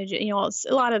cropping images, it's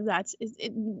a lot of that's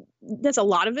a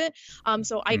lot of it.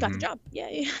 So I got the job. Yeah.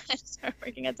 I started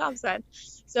working at Topps then.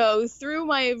 So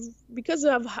because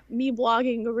of me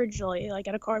blogging originally, like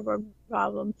at a cardboard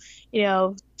problem,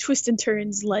 twists and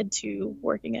turns led to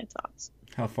working at Topps.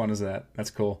 How fun is that?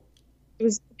 That's cool. It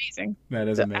was amazing. That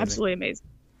is amazing. Absolutely amazing.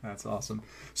 That's awesome.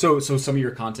 So some of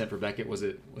your content for Beckett, was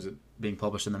it being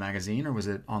published in the magazine or was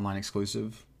it online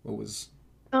exclusive? What was?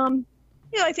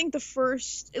 I think a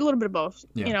little bit of both.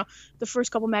 Yeah. The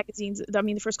first couple magazines,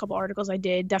 the first couple articles I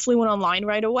did definitely went online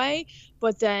right away,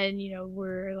 but then,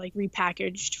 were like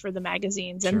repackaged for the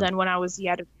magazines. Sure. And then when I was the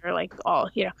editor, like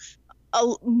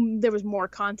there was more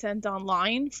content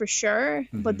online for sure,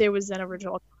 but there was then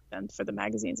original content for the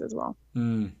magazines as well.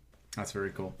 That's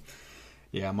very cool.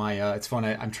 Yeah, it's fun.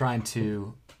 I'm trying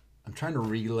to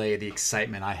relay the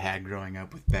excitement I had growing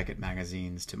up with Beckett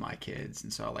magazines to my kids,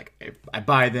 and so like I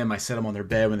buy them, I set them on their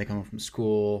bed when they come home from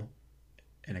school,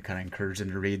 and I kind of encourage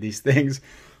them to read these things.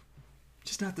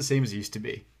 Just not the same as it used to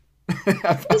be.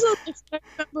 I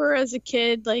remember as a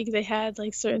kid, like they had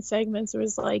like certain segments. It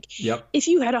was like, yep. If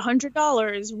you had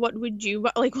 $100, what would you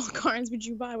buy? Like, what cards would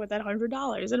you buy with that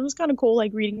 $100? And it was kind of cool,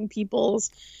 like reading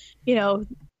people's,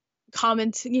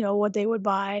 comment, what they would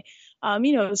buy.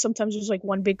 Sometimes it was like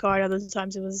one big card, other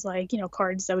times it was like,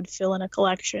 cards that would fill in a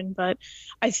collection. But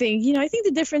I think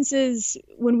the difference is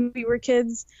when we were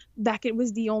kids, Beckett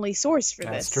was the only source for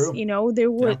That's this. True. There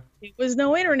was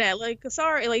no internet. Like,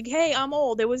 sorry, like, hey, I'm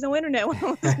old. There was no internet when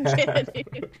I was a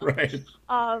kid. Right.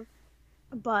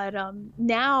 But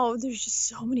now there's just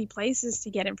so many places to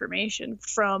get information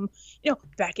from,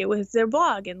 Beckett with their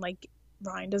blog, and like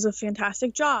Ryan does a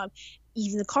fantastic job.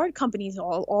 Even the card companies,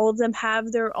 all of them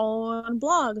have their own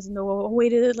blogs and a way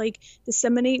to like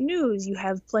disseminate news. You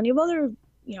have plenty of other,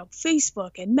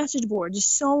 Facebook and message boards,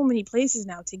 just so many places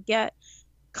now to get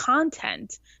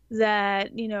content that,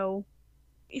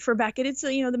 for Beckett, it's,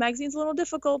 the magazine's a little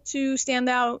difficult to stand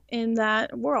out in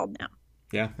that world now.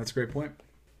 Yeah, that's a great point.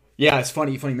 Yeah, it's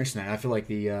funny you mention that. I feel like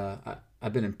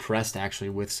I've been impressed actually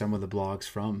with some of the blogs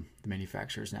from the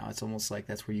manufacturers now. It's almost like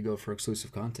that's where you go for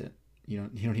exclusive content. You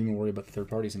don't even worry about the third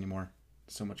parties anymore.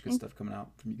 So much good stuff coming out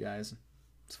from you guys.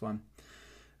 It's fun.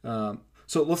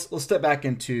 So let's step back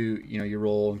into your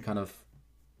role and kind of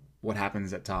what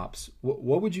happens at Topps.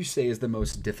 What would you say is the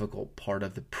most difficult part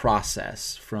of the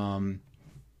process, from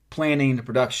planning to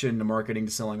production to marketing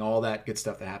to selling, all that good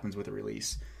stuff that happens with a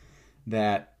release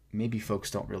that maybe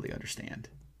folks don't really understand?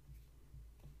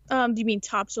 Do you mean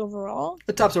tops overall?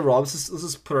 The tops overall. Let's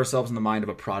just put ourselves in the mind of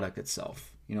a product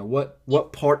itself. You know,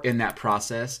 what part in that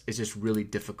process is just really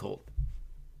difficult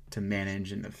to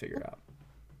manage and to figure out?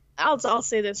 I'll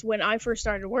say this: when I first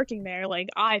started working there, like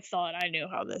I thought I knew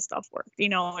how this stuff worked. You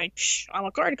know, like I'm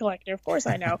a card collector, of course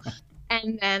I know.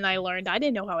 And then I learned I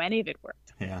didn't know how any of it worked.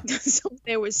 Yeah. So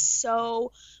there's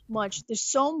so much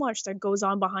that goes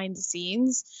on behind the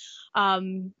scenes,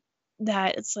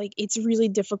 that it's like it's really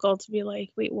difficult to be like,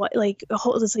 wait, what? Like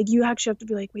it's like you actually have to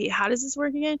be like, wait, how does this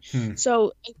work again?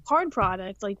 So a card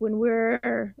product, like when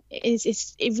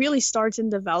it really starts in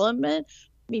development,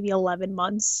 maybe 11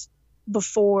 months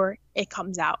before it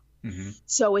comes out.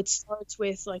 So it starts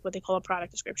with like what they call a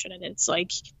product description, and it's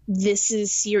like, this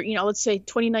is let's say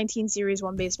 2019 Series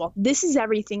 1 baseball. This is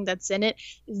everything that's in it.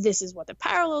 This is what the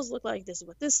parallels look like. This is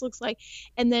what this looks like.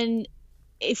 And then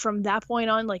from that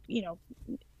point on, like,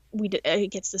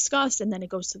 it gets discussed, and then it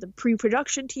goes to the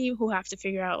pre-production team, who have to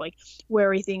figure out like where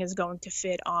everything is going to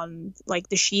fit on like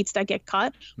the sheets that get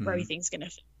cut, where everything's going to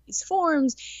fit these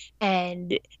forms,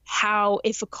 and how,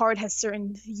 if a card has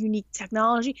certain unique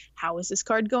technology, how is this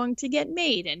card going to get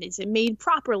made, and is it made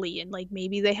properly, and like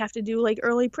maybe they have to do like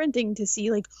early printing to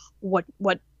see like what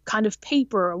kind of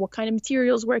paper or what kind of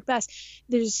materials work best.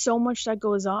 There's so much that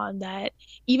goes on that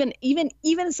even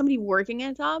as somebody working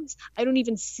at Topps, I don't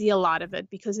even see a lot of it,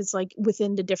 because it's like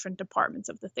within the different departments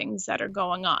of the things that are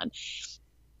going on.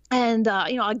 And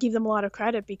I'll give them a lot of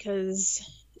credit, because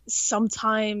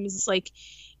sometimes like,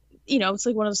 it's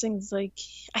like one of those things, like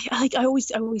I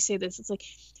always say this, it's like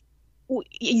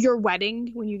your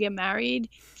wedding, when you get married,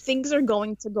 things are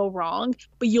going to go wrong,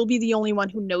 but you'll be the only one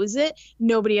who knows it.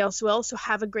 Nobody else will. So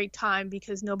have a great time,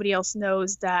 because nobody else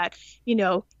knows that,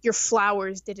 your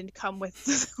flowers didn't come with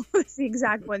the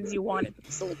exact ones you wanted.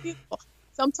 So beautiful.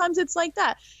 Sometimes it's like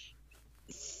that.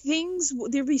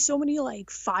 There'll be so many like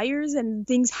fires and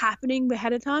things happening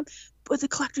ahead of time, but the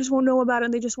collectors won't know about it,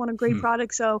 and they just want a great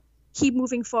product. So keep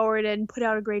moving forward and put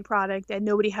out a great product, and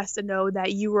nobody has to know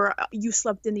that you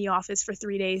slept in the office for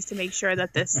 3 days to make sure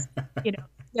that this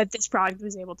that this product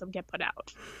was able to get put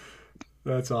out.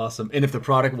 That's awesome. And if the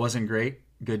product wasn't great,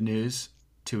 good news,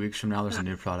 2 weeks from now there's a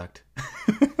new product.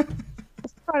 If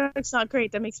the product's not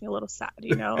great, that makes me a little sad,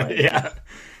 like, yeah,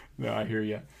 no, I hear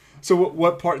you. So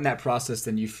what part in that process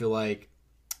then you feel like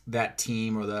that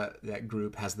team or that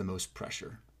group has the most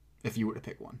pressure, if you were to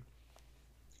pick one?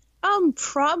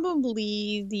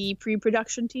 Probably the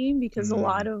pre-production team, because a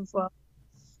lot of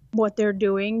what they're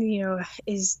doing,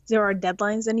 is there are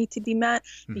deadlines that need to be met,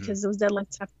 because those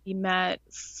deadlines have to be met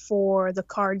for the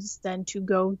cards then to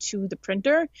go to the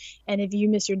printer. And if you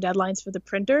miss your deadlines for the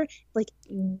printer, like,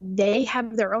 they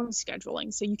have their own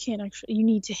scheduling, so you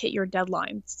need to hit your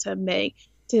deadlines to make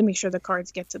sure the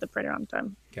cards get to the printer on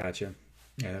time. Gotcha.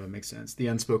 Yeah, that would make sense. The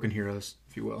unspoken heroes,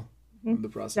 if you will, of the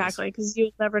process. Exactly, because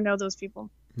you'll never know those people.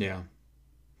 Yeah,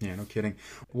 no kidding.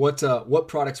 What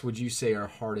products would you say are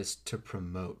hardest to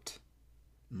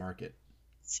market?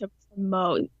 To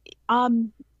promote,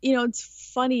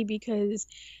 it's funny, because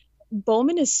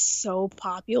Bowman is so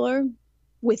popular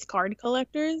with card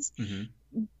collectors,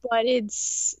 but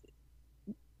it's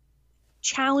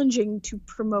challenging to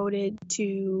promote it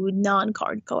to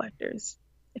non-card collectors,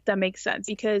 if that makes sense.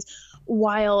 Because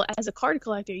while as a card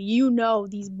collector,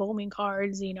 these Bowman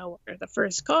cards, are the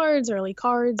first cards, early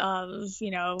cards of,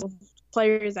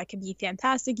 players that could be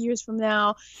fantastic years from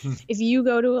now. If you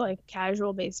go to like a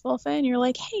casual baseball fan, you're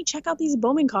like, hey, check out these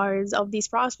Bowman cards of these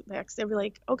prospects. They'll be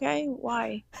like, okay,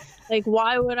 why? Like,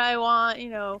 why would I want,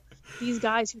 these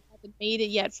guys who haven't made it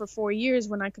yet for 4 years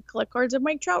when I could collect cards of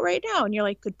Mike Trout right now? And you're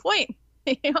like, good point.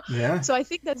 Yeah. So I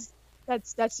think that's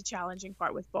the challenging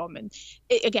part with Bowman.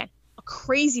 Again, a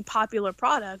crazy popular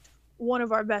product, one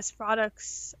of our best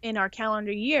products in our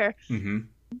calendar year,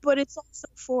 but it's also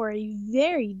for a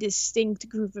very distinct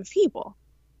group of people.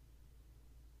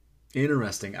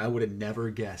 Interesting. I would have never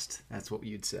guessed that's what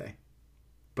you'd say,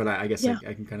 but I guess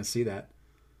I can kind of see that.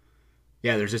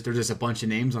 Yeah, there's just a bunch of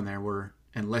names on there where,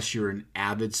 unless you're an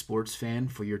avid sports fan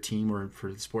for your team or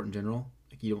for the sport in general,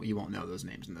 like you won't know those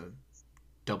names in the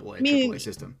AA, AAA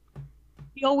system.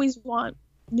 You always want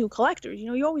new collectors.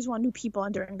 You always want new people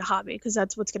entering the hobby, because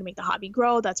that's what's going to make the hobby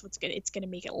grow. That's it's going to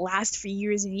make it last for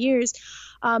years and years.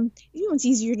 It's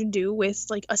easier to do with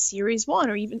like a Series 1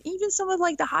 or even some of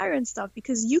like the higher end stuff,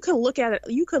 because you could look at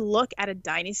a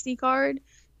dynasty card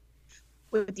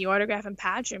with the autograph and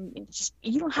patch, and just,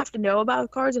 you don't have to know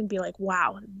about cards and be like,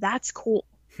 wow, that's cool.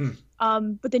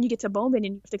 But then you get to Bowman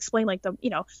and you have to explain like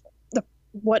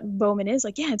what Bowman is.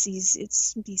 Like, yeah,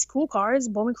 it's these cool cards,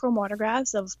 Bowman Chrome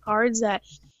autographs of cards that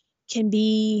can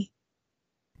be,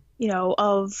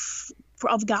 of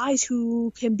of guys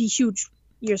who can be huge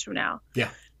years from now. Yeah.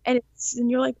 And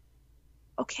you're like,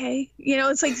 okay,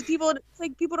 it's like people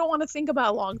don't want to think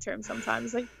about long term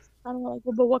sometimes. Like, I don't know, like,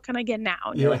 well, but what can I get now?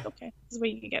 And you're like, okay, this is what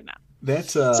you can get now.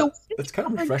 That's kind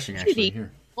of refreshing actually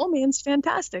here. Bowman's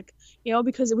fantastic,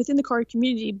 because within the card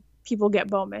community, people get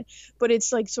Bowman, but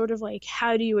it's like sort of like,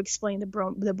 how do you explain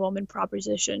the Bowman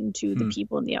proposition to the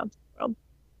people in the outside world?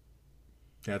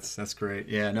 That's great.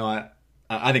 Yeah, no,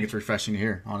 I think it's refreshing to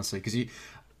hear, honestly, because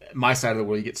my side of the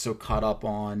world, you get so caught up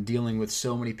on dealing with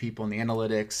so many people in the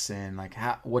analytics and like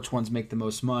which ones make the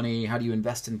most money, how do you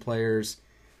invest in players.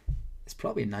 It's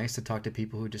probably nice to talk to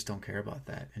people who just don't care about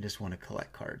that and just want to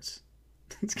collect cards.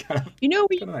 It's kind of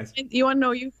nice. You want to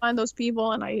know, you find those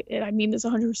people, and I mean this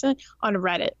 100%, on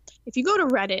Reddit. If you go to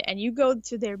Reddit and you go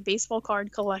to their baseball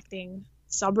card collecting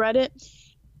subreddit,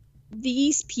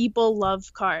 these people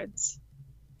love cards.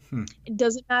 It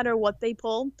doesn't matter what they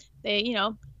pull. They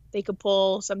could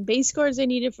pull some base cards they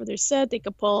needed for their set. They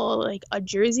could pull like a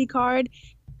jersey card.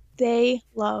 They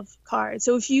love cards.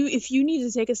 So if you need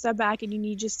to take a step back and you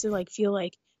need just to like feel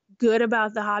like good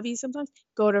about the hobby sometimes,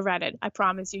 go to Reddit. I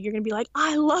promise you're gonna be like,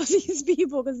 I love these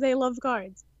people because they love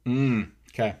cards.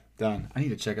 Okay, done. I need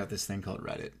to check out this thing called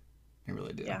Reddit. I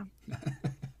really do. Yeah.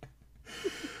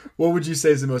 What would you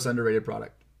say is the most underrated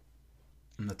product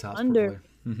in the top product?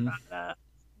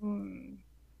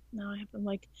 Now I have been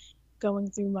like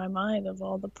going through my mind of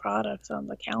all the products on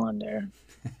the calendar.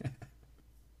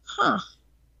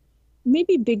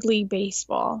 Maybe Big League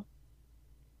Baseball.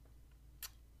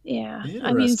 Yeah,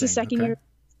 I mean, it's a second year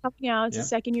coming out. It's a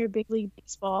second year Big League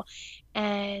Baseball,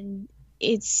 and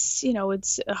it's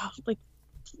like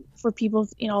for people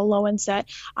low end set.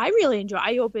 I really enjoy.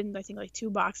 I opened I think like 2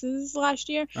 boxes last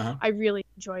year. I really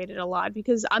enjoyed it a lot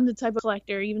because I'm the type of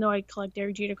collector. Even though I collect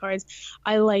Derek Jeter cards,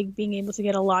 I like being able to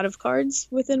get a lot of cards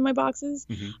within my boxes.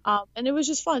 And it was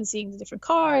just fun seeing the different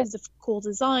cards, the cool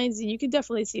designs, and you could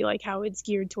definitely see like how it's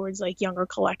geared towards like younger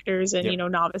collectors and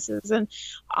novices. And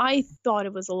I thought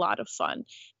it was a lot of fun.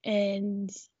 And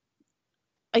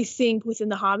I think within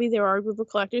the hobby there are a group of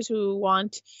collectors who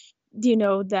want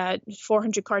that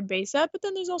 400 card base set, but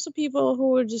then there's also people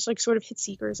who are just like sort of hit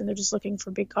seekers and they're just looking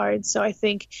for big cards. So I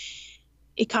think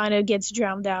it kind of gets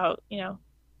drowned out,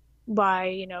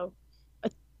 by,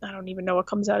 I don't even know what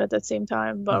comes out at that same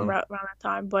time, but around that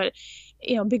time. But,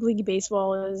 Big League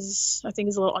Baseball I think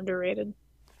is a little underrated.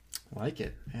 I like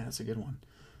it. Yeah, that's a good one.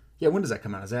 Yeah, when does that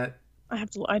come out? Is that? I'd have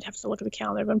to look at the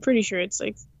calendar, but I'm pretty sure it's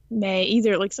like May,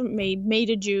 either like some May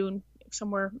to June,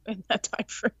 somewhere in that time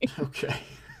frame. Okay.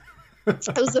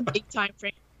 That was a big time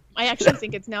frame. I actually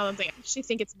think it's now. I actually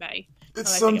think it's May.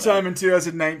 It's sometime in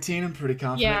 2019. I'm pretty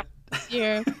confident.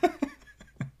 Yeah.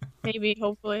 Maybe,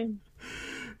 hopefully.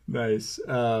 Nice.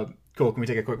 Cool. Can we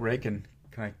take a quick break and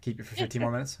can I keep you for 15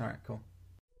 more minutes? All right. Cool.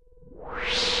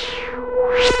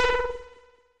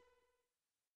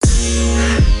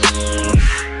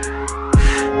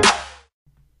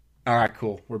 All right.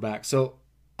 Cool. We're back. So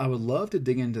I would love to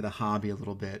dig into the hobby a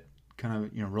little bit. Kind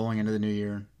of, rolling into the new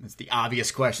year. It's the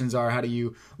obvious questions are, how do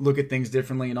you look at things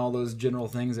differently and all those general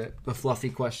things, the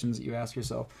fluffy questions that you ask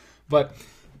yourself. But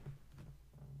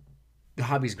the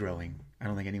hobby's growing. I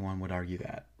don't think anyone would argue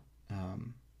that.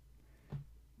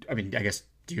 I mean, I guess,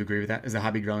 do you agree with that? Is the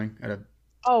hobby growing at a...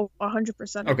 Oh,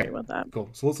 100% agree with that. Cool.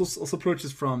 So let's approach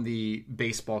this from the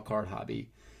baseball card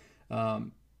hobby.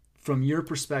 From your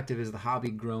perspective, is the hobby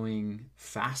growing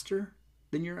faster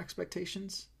than your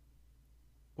expectations?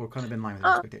 Or kind of in line with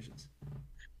expectations?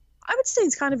 I would say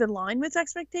it's kind of in line with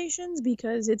expectations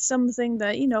because it's something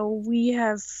that, we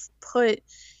have put,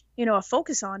 a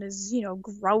focus on is,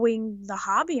 growing the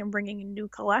hobby and bringing in new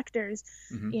collectors,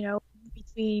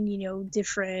 between,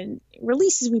 different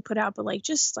releases we put out, but like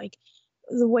just like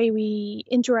the way we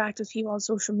interact with people on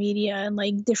social media and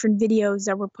like different videos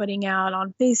that we're putting out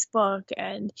on Facebook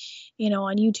and,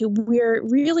 on YouTube. We're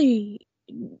really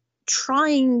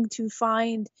trying to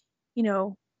find,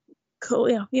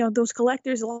 those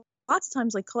collectors. Lots of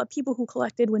times, like people who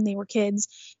collected when they were kids,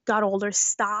 got older,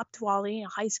 stopped while in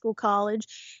high school, college,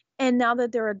 and now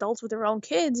that they're adults with their own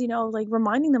kids, like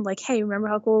reminding them, like, hey, remember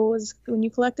how cool it was when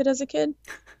you collected as a kid?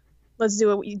 Let's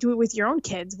do it. You do it with your own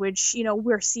kids, which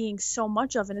we're seeing so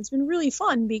much of, and it's been really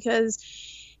fun because,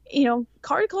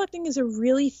 card collecting is a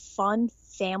really fun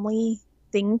family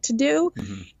thing to do.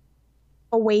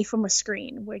 Away from a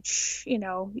screen, which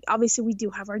obviously we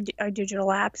do have our digital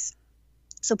apps,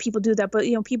 so people do that, but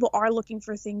people are looking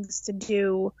for things to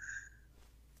do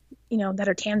that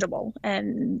are tangible,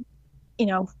 and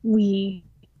we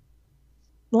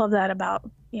love that about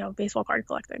baseball card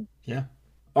collecting. Yeah.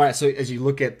 All right, so as you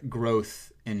look at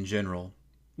growth in general,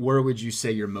 where would you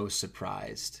say you're most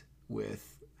surprised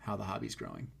with how the hobby's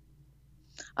growing?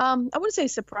 I wouldn't say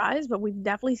surprise, but we've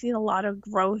definitely seen a lot of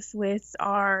growth with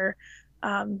our,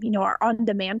 our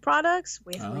on-demand products.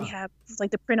 We have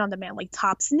like the print on demand, like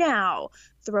Tops Now,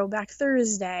 Throwback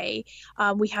Thursday.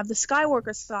 We have the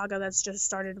Skywalker Saga that's just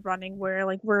started running, where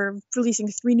like we're releasing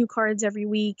 3 new cards every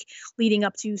week leading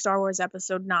up to Star Wars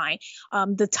Episode 9.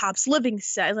 The Tops Living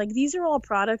Set, like these are all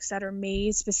products that are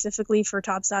made specifically for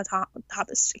Tops.com,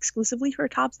 exclusively for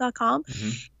Tops.com,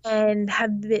 and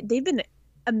they've been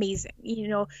amazing.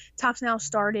 Tops Now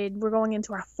started, we're going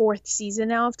into our 4th season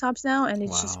now of Tops Now, and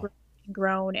it's just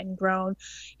grown and grown.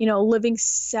 Living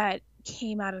Set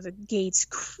came out of the gates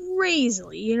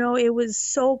crazily. It was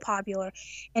so popular,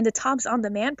 and the Tops on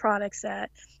demand products that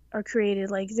are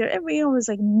created, like they're it was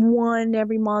like one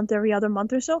every month, every other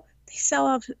month or so, they sell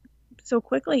out so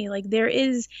quickly. Like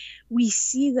we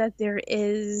see that there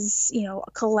is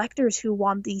collectors who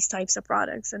want these types of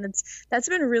products, and that's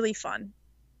been really fun.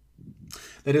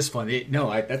 That is fun.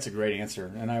 That's a great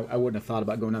answer, and I wouldn't have thought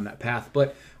about going down that path.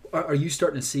 But are you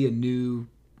starting to see a new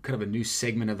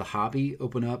segment of the hobby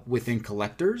open up within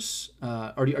collectors?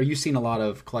 Are you seeing a lot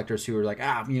of collectors who are like,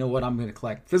 you know what, I'm going to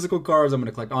collect physical cards, I'm going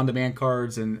to collect on-demand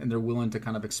cards, and they're willing to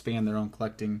kind of expand their own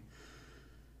collecting,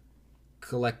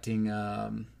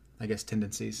 I guess,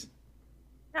 tendencies?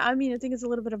 Yeah, I mean, I think it's a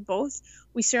little bit of both.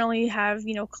 We certainly have,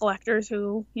 collectors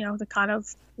who, they kind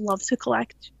of love to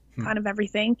collect kind of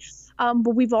everything.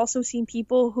 But we've also seen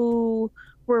people who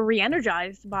were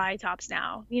re-energized by Tops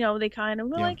Now. They kind of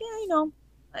were like,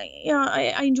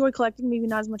 I enjoy collecting, maybe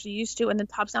not as much as I used to. And then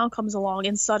Tops Now comes along,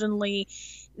 and suddenly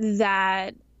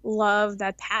that love,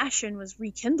 that passion was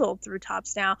rekindled through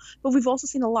Tops Now. But we've also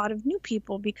seen a lot of new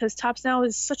people, because Tops Now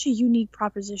is such a unique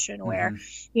proposition where,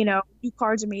 new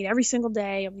cards are made every single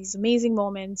day of these amazing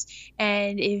moments.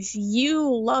 And if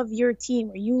you love your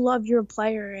team or you love your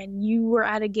player and you were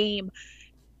at a game,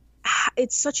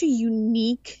 it's such a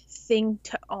unique thing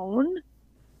to own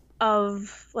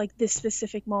of like this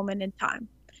specific moment in time.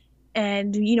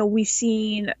 And, we've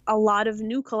seen a lot of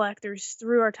new collectors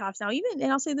through our Tops Now, and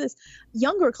I'll say this,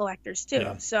 younger collectors too.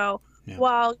 Yeah. So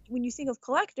while when you think of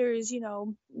collectors,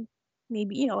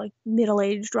 maybe, like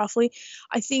middle-aged roughly,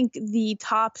 I think the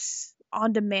Tops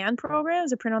on-demand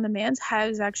programs, the print on demands,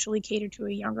 has actually catered to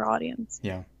a younger audience.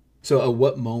 Yeah. So at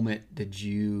what moment did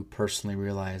you personally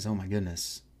realize, oh my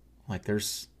goodness, like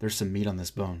there's some meat on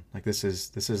this bone. Like this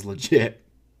is legit.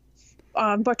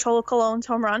 Bartolo Colon's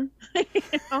home run.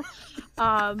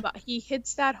 He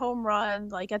hits that home run,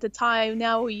 like at the time.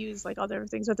 Now we use like other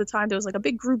things. At the time there was like a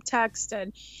big group text,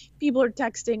 and people are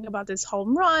texting about this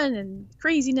home run and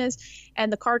craziness,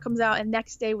 and the card comes out, and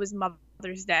next day was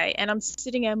Mother's Day, and I'm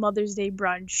sitting at Mother's Day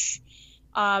brunch.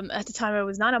 At the time I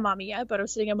was not a mommy yet, but I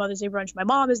was sitting at Mother's Day brunch. My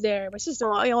mom is there, my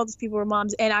sister, all these people were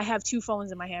moms, and I have 2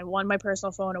 phones in my hand, one my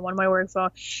personal phone and one my work phone,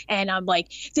 and I'm like,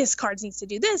 this card needs to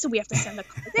do this, and we have to send the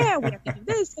card there, we have to do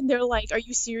this, and they're like, are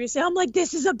you serious? And I'm like,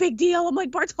 this is a big deal. I'm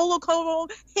like, Bartolo Colon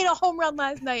hit a home run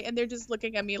last night, and they're just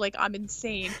looking at me like I'm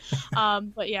insane.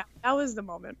 But yeah, that was the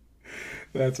moment.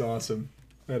 That's awesome.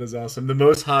 That is awesome. The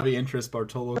most hobby interest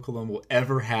Bartolo Colon will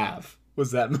ever have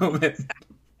was that moment.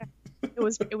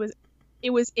 It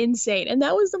was insane. And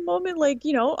that was the moment, like,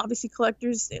 obviously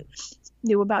collectors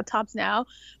knew about Tops Now,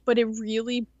 but it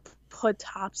really put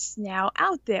Tops Now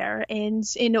out there, and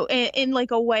in like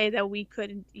a way that we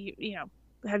couldn't,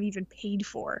 have even paid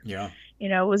for. Yeah.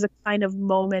 It was a kind of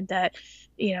moment that,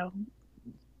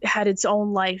 had its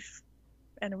own life,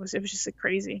 and it was just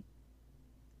crazy.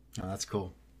 Oh, that's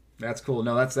cool. That's cool.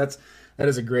 No, that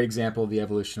is a great example of the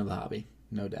evolution of the hobby.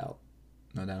 No doubt.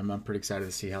 No doubt. I'm pretty excited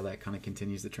to see how that kind of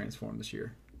continues to transform this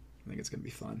year. I think it's going to be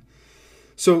fun.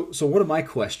 So one of my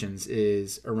questions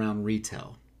is around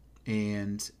retail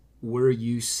and where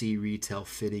you see retail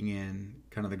fitting in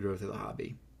kind of the growth of the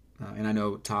hobby. And I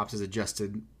know Tops has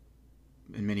adjusted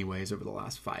in many ways over the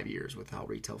last 5 years with how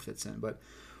retail fits in. But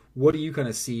what do you kind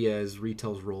of see as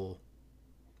retail's role?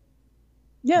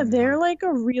 Yeah, they're like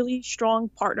a really strong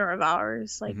partner of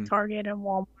ours, like Target and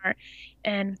Walmart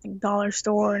and I think Dollar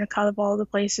Store and a couple of all the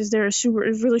places. They're a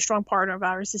really strong partner of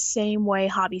ours, the same way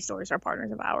hobby stores are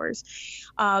partners of ours.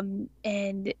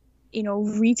 And,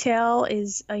 retail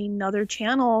is another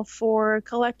channel for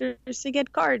collectors to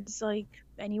get cards like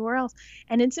anywhere else.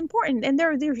 And it's important. And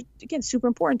they're again, super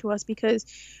important to us because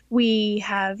we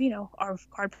have, our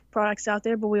card products out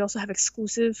there, but we also have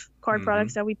exclusive card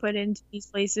products that we put into these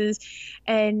places.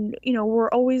 And, we're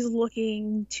always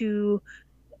looking to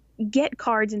get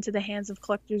cards into the hands of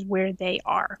collectors where they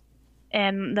are.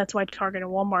 And that's why Target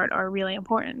and Walmart are really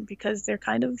important because they're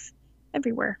kind of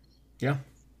everywhere. Yeah.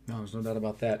 No, there's no doubt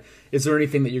about that. Is there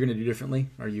anything that you're going to do differently?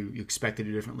 Are you expect to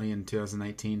do differently in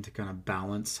 2019 to kind of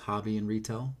balance hobby and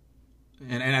retail?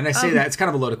 And I say that, it's kind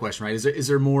of a loaded question, right? Is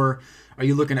there more, are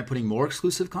you looking at putting more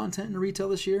exclusive content in retail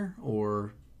this year?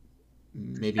 Or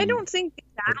maybe... I don't think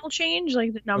that'll change,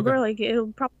 like the number. Okay. Like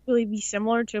it'll probably be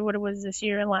similar to what it was this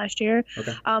year and last year.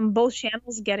 Okay. Both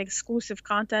channels get exclusive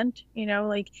content. You know,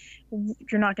 like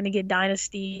you're not going to get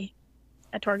Dynasty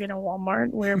at Target and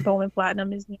Walmart, where Bowman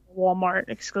Platinum is Walmart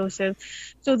exclusive.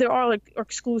 So there are like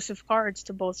exclusive cards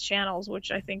to both channels,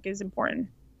 which I think is important.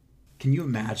 Can you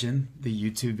imagine the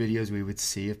YouTube videos we would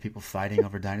see of people fighting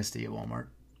over Dynasty at Walmart?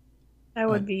 That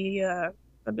would be that'd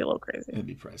be a little crazy. It'd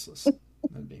be priceless.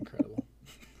 That'd be incredible.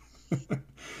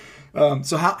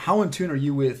 So how in tune are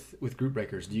you with group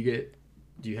breakers? Do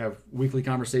you have weekly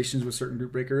conversations with certain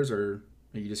group breakers, or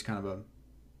are you just kind of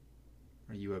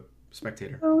are you a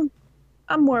spectator?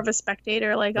 I'm more of a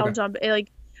spectator. Like Okay. I'll jump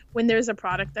like when there's a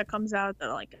product that comes out that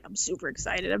like I'm super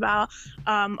excited about.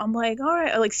 I'm like, all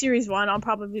right, like Series 1, I'll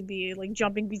probably be like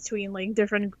jumping between like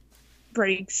different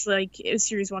breaks like if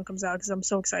Series 1 comes out, because I'm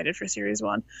so excited for Series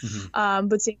 1. Mm-hmm.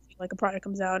 But same thing, like a product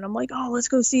comes out and I'm like, oh, let's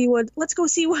go see what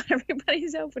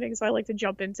everybody's opening. So I like to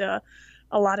jump into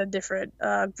a lot of different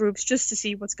groups just to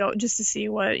see what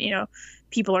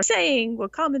people are saying,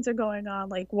 what comments are going on,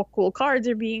 like what cool cards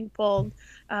are being pulled.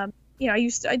 I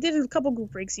did a couple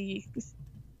group breaks a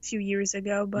few years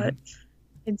ago, but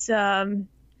it's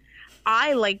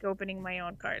I like opening my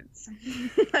own cards.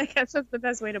 I guess that's the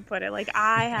best way to put it. Like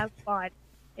I have fun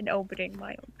in opening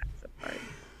my own packs of cards.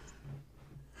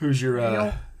 Who's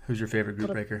your favorite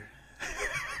group breaker?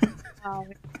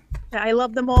 I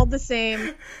love them all the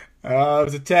same. Oh, it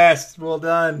was a test. Well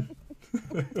done.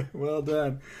 Well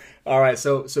done. All right,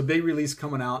 so big release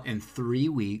coming out in 3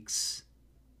 weeks.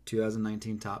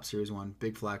 2019 Topps Series 1,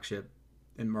 big flagship.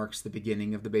 It marks the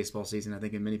beginning of the baseball season, I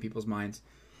think, in many people's minds.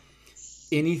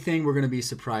 Anything we're going to be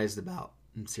surprised about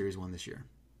in Series 1 this year?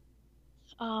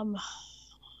 I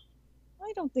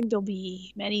don't think there'll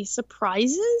be many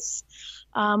surprises.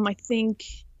 I think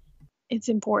it's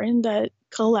important that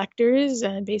collectors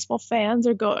and baseball fans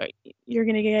you're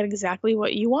going to get exactly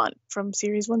what you want from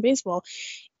Series 1 baseball.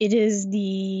 It is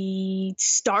the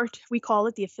start, we call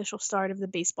it the official start of the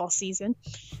baseball season.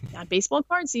 Not baseball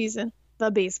card season,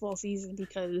 the baseball season,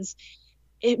 because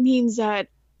it means that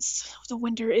the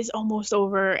winter is almost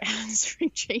over and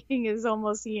spring training is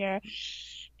almost here.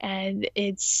 And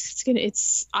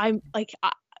I'm like,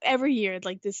 every year,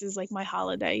 like this is like my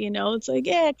holiday, it's like,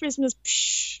 yeah, Christmas,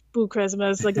 boo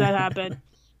Christmas, like that happened.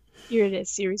 Here it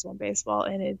is, Series 1 baseball,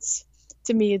 and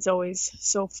to me it's always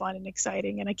so fun and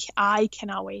exciting, and I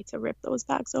cannot wait to rip those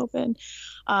packs open.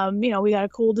 We got a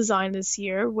cool design this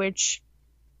year, which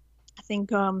I think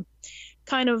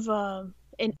kind of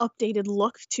an updated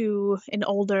look to an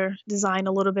older design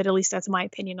a little bit, at least that's my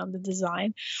opinion on the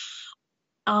design.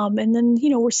 And then,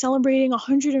 we're celebrating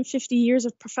 150 years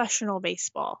of professional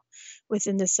baseball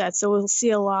within the set. So we'll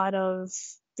see a lot of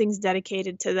things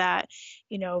dedicated to that,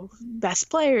 best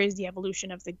players, the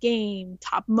evolution of the game,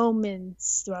 top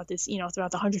moments throughout this,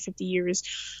 throughout the 150 years.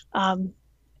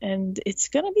 And it's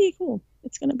going to be cool.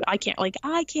 I can't wait.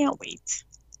 Oh, I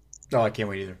can't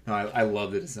wait either. No, I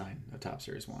love the design of Topps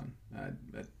Series 1. I'm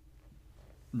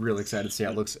really excited to see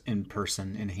how it looks in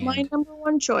person, in hand. My number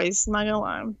one choice, I'm not gonna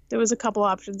lie. There was a couple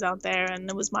options out there, and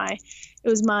it was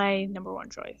my number one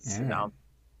choice. Yeah.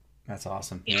 That's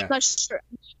awesome. Yeah. I'm not sure.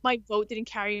 My vote didn't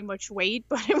carry much weight,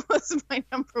 but it was my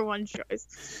number one choice.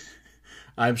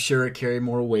 I'm sure it carried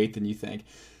more weight than you think.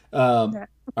 All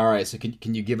right, so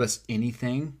can you give us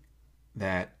anything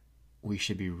that we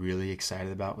should be really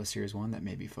excited about with Series 1 that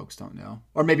maybe folks don't know?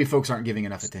 Or maybe folks aren't giving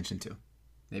enough attention to?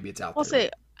 Maybe it's out there. I'll say,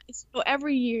 so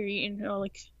every year,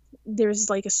 like there's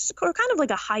like kind of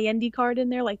like a high-endy card in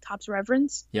there, like Topps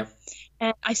Reverence. Yep.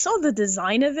 And I saw the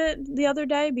design of it the other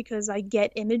day because I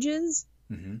get images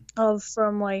from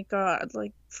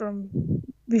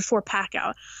before pack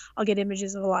out. I'll get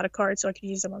images of a lot of cards so I can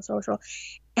use them on social.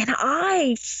 And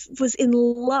I was in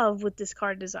love with this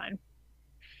card design.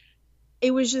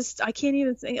 It was just, I can't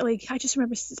even think, like, I just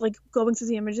remember like going through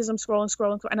the images, I'm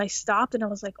scrolling, and I stopped and I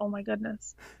was like, oh my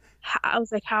goodness. I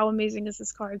was like, how amazing is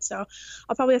this card? So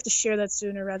I'll probably have to share that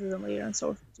sooner rather than later on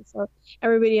social, so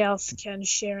everybody else can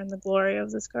share in the glory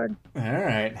of this card. All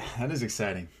right. That is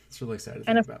exciting. It's really exciting.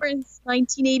 And of course,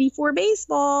 1984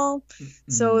 baseball.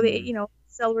 So they,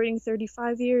 celebrating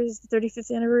 35 years, the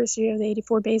 35th anniversary of the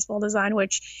 84 baseball design,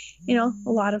 which, a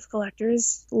lot of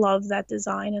collectors love that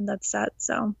design and that set.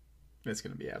 So it's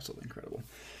going to be absolutely incredible.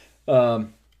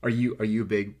 Are you a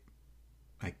big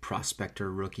like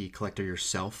prospector, rookie collector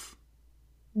yourself?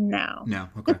 No. No.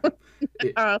 Okay.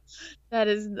 It- Uh, that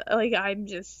is like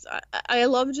I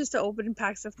love just to open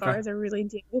packs of okay. cards. I really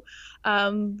do.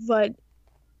 But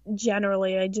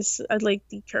generally I like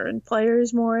the current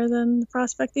players more than the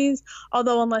prospectees.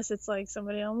 Although unless it's like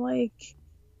somebody I'm like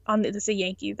it's a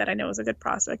Yankee that I know is a good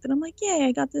prospect, and I'm like, yay,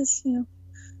 I got this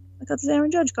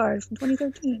Aaron Judge card from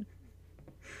 2013.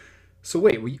 So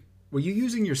wait, were you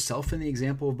using yourself in the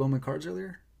example of Bowman cards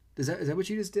earlier? Is that what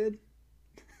you just did?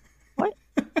 What?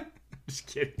 Just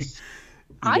kidding. You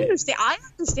I did. understand. I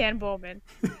understand Bowman.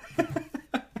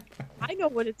 I know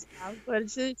what it's about, but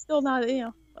it's still not,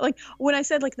 like when I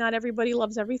said like not everybody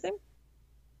loves everything.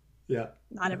 Yeah.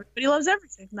 Not everybody loves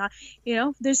everything. Not,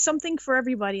 there's something for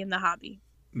everybody in the hobby.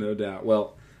 No doubt.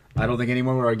 Well, I don't think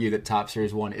anyone would argue that Top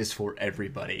Series 1 is for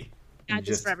everybody. Not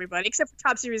just for everybody, except for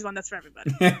Top Series 1, that's for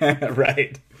everybody.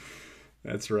 Right.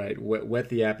 That's right. Whet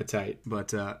the appetite.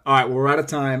 But all right, well, we're out of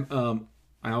time.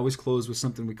 I always close with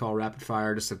something we call rapid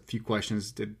fire. Just a few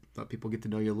questions to let people get to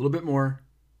know you a little bit more.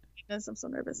 Yes, I'm so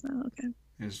nervous now. Okay.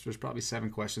 There's probably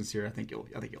 7 questions here. I think you'll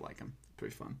like them.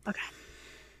 Pretty fun. Okay.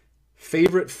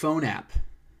 Favorite phone app?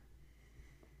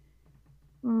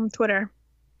 Twitter.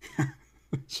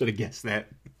 Should have guessed that.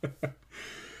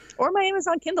 Or my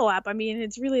Amazon Kindle app. I mean,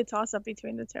 it's really a toss-up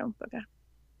between the two. Okay.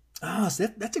 So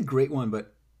that's a great one,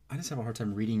 but I just have a hard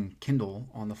time reading Kindle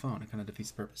on the phone. It kind of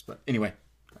defeats the purpose. But anyway,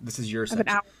 this is your section.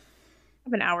 I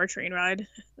have an hour train ride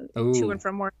Oh. to and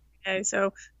from work every day,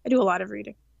 so I do a lot of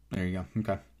reading. There you go.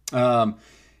 Okay.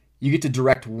 You get to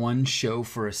direct one show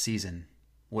for a season.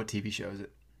 What TV show is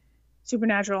it?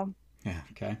 Supernatural. Yeah.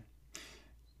 Okay.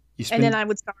 And then I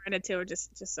would star in it too,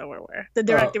 just so we're aware. The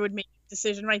director would make a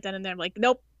decision right then and there. I'm like,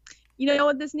 nope. You know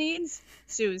what this needs?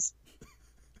 Suze.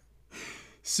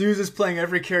 Suze is playing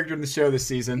every character in the show this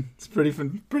season. It's pretty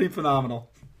phenomenal.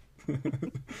 All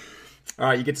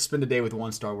right, you get to spend a day with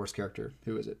one Star Wars character.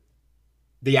 Who is it?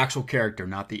 The actual character,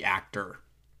 not the actor.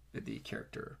 The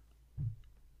character.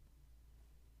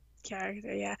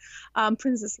 Yeah.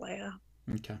 Princess Leia.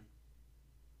 Okay.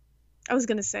 I was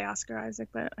gonna say Oscar Isaac,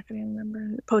 but I couldn't even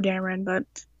remember. Poe Dameron, but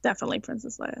definitely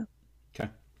Princess Leia. Okay.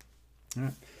 All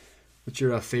right. What's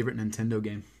your favorite Nintendo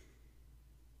game?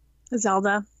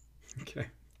 Zelda. Okay.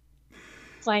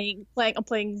 I'm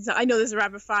playing. I know this is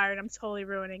rapid fire, and I'm totally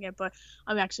ruining it, but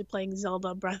I'm actually playing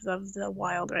Zelda Breath of the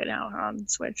Wild right now on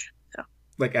Switch. So.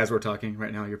 Like as we're talking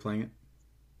right now, you're playing it.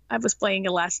 I was playing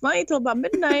it last night till about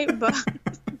midnight, but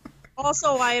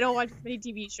also I don't watch as many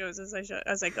TV shows as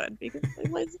I could because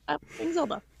I'm playing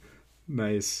Zelda.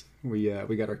 Nice. We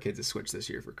got our kids a Switch this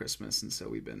year for Christmas, and so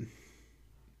we've been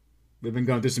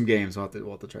going through some games. We'll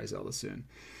have to try Zelda soon.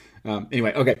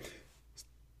 Anyway, okay.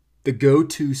 The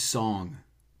go-to song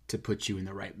to put you in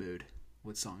the right mood.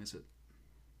 What song is it?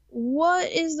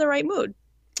 What is the right mood?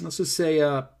 Let's just say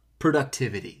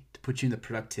productivity, to put you in the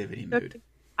productivity mood.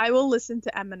 I will listen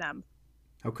to Eminem.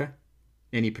 Okay.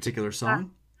 Any particular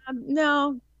song?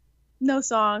 No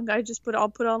song. I'll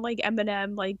put on like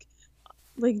Eminem, like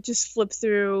just flip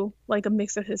through like a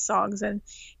mix of his songs, and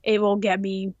it will get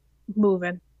me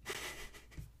moving.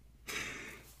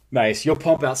 Nice. You'll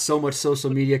pump out so much social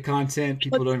media content.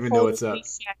 People don't even know what's up.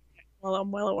 Well,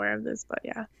 I'm well aware of this, but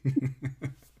yeah.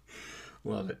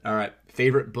 Love it. All right.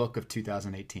 Favorite book of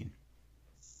 2018?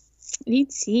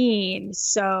 18.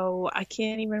 So I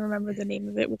can't even remember the name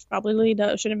of it, which probably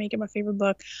shouldn't make it my favorite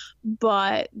book.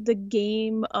 But the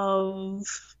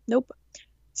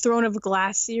Throne of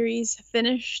Glass series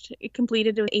finished. It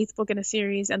completed the 8th book in a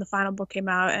series, and the final book came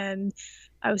out, and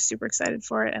I was super excited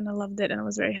for it, and I loved it, and I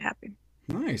was very happy.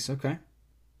 Nice. Okay.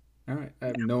 All right. I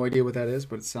have no idea what that is,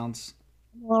 but it sounds...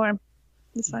 Lower.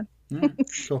 It's fine. All right.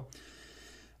 Cool.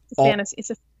 It's fantasy. It's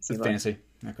a fantasy book. Fantasy.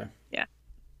 Okay. Yeah.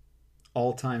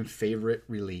 All-time favorite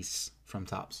release from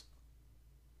Topps?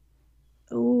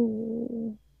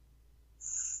 Ooh.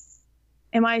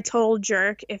 Am I a total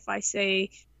jerk if I say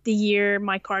the year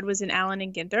my card was in Allen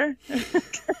and Ginter?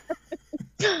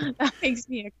 That makes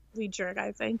me a complete jerk,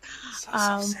 I think. So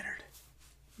self-centered.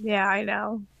 Yeah, I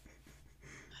know.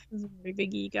 It was a very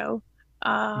big ego.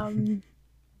 Favorite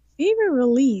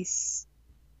release?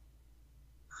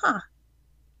 Huh.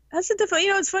 That's a difficult.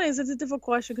 It's funny. It's a difficult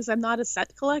question because I'm not a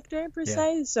set collector per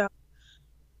se. So,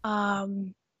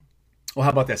 well, how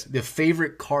about this? The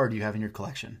favorite card you have in your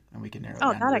collection, and we can narrow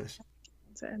it down to this.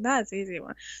 That's an easy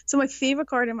one. So my favorite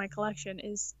card in my collection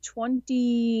is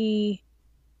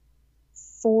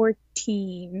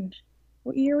 2014.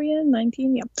 What year are we in?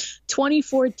 19? Yeah.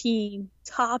 2014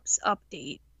 Topps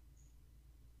update.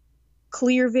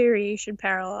 Clear variation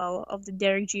parallel of the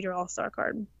Derek Jeter All-Star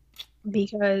card.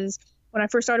 Because when I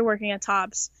first started working at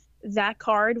Topps, that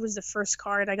card was the first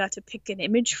card I got to pick an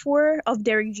image for of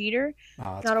Derek Jeter. Oh,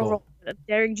 that's Not cool. overall, but of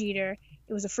Derek Jeter.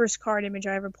 It was the first card image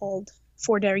I ever pulled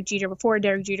for Derek Jeter, before a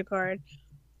Derek Jeter card.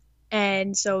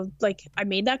 And so, like, I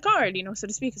made that card, so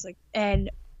to speak. It's like, and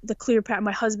the clear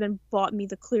my husband bought me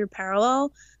the clear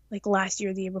parallel, like, last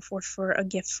year or the year before, for a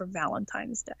gift for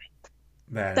Valentine's Day.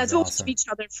 That's what awesome. we give each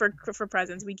other for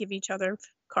presents. We give each other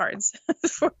cards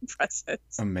for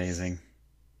presents. Amazing.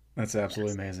 That's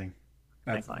absolutely amazing.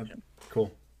 That's collection. Cool.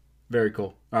 Very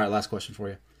cool. All right, last question for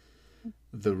you.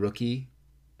 The rookie,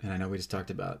 and I know we just talked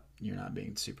about you're not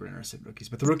being super interested in rookies,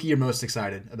 but the rookie you're most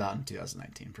excited about in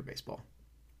 2019 for baseball.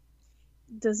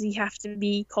 Does he have to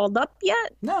be called up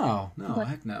yet? No,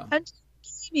 heck no.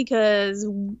 Because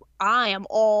I am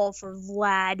all for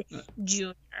Vlad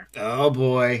Jr. Oh,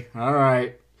 boy. All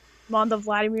right. I'm on the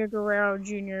Vladimir Guerrero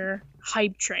Jr.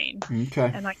 hype train.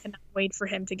 Okay. And I cannot wait for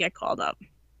him to get called up.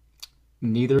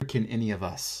 Neither can any of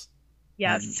us.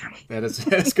 Yes.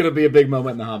 That's going to be a big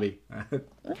moment in the hobby.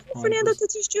 Fernando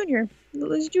Tatis Jr.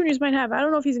 Those juniors might have. I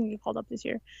don't know if he's going to get called up this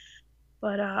year.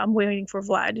 But I'm waiting for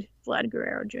Vlad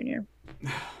Guerrero Jr.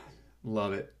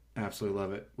 Love it. Absolutely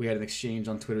love it. We had an exchange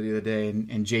on Twitter the other day,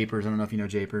 and Japers, I don't know if you know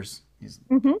Japers. He's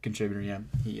a contributor,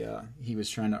 yeah. He was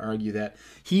trying to argue that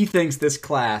he thinks this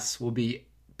class will be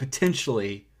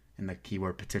potentially, and the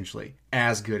keyword potentially,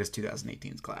 as good as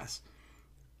 2018's class.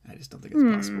 I just don't think it's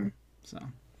possible. So,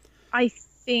 I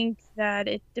think that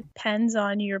it depends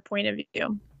on your point of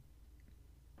view.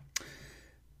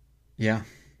 Yeah.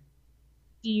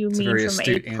 Do you mean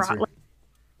from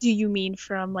do you mean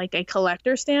from like a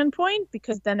collector standpoint?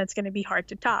 Because then it's going to be hard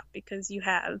to top, because you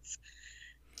have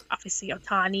obviously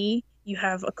Ohtani, you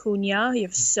have Acuna, you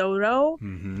have Soto,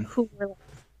 who were like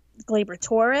Gleyber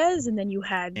Torres, and then you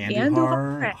had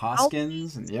Andujar,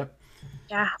 Hoskins, and yep.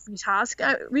 Yeah,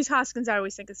 Rhys Hoskins I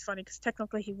always think is funny because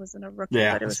technically he wasn't a rookie,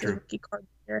 but it was a rookie card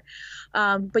here.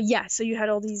 But yeah, so you had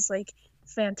all these like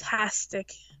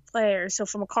fantastic players. So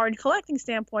from a card collecting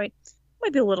standpoint, it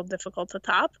might be a little difficult to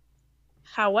top.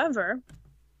 However,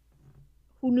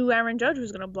 who knew Aaron Judge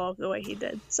was going to blow up the way he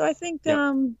did? So I think,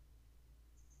 I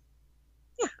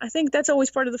think that's always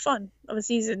part of the fun of a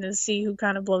season, is see who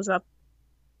kind of blows up.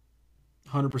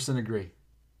 100% agree.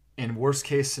 In worst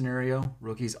case scenario,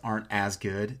 rookies aren't as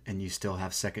good, and you still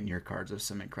have second year cards of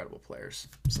some incredible players.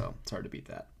 So it's hard to beat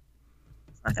that.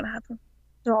 It's not going to happen.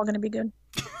 They're all going to be good.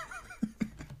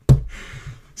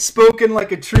 Spoken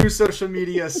like a true social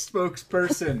media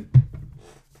spokesperson.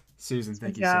 Susan,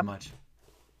 thank you so much.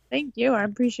 Thank you. I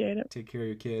appreciate it. Take care of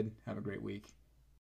your kid. Have a great week.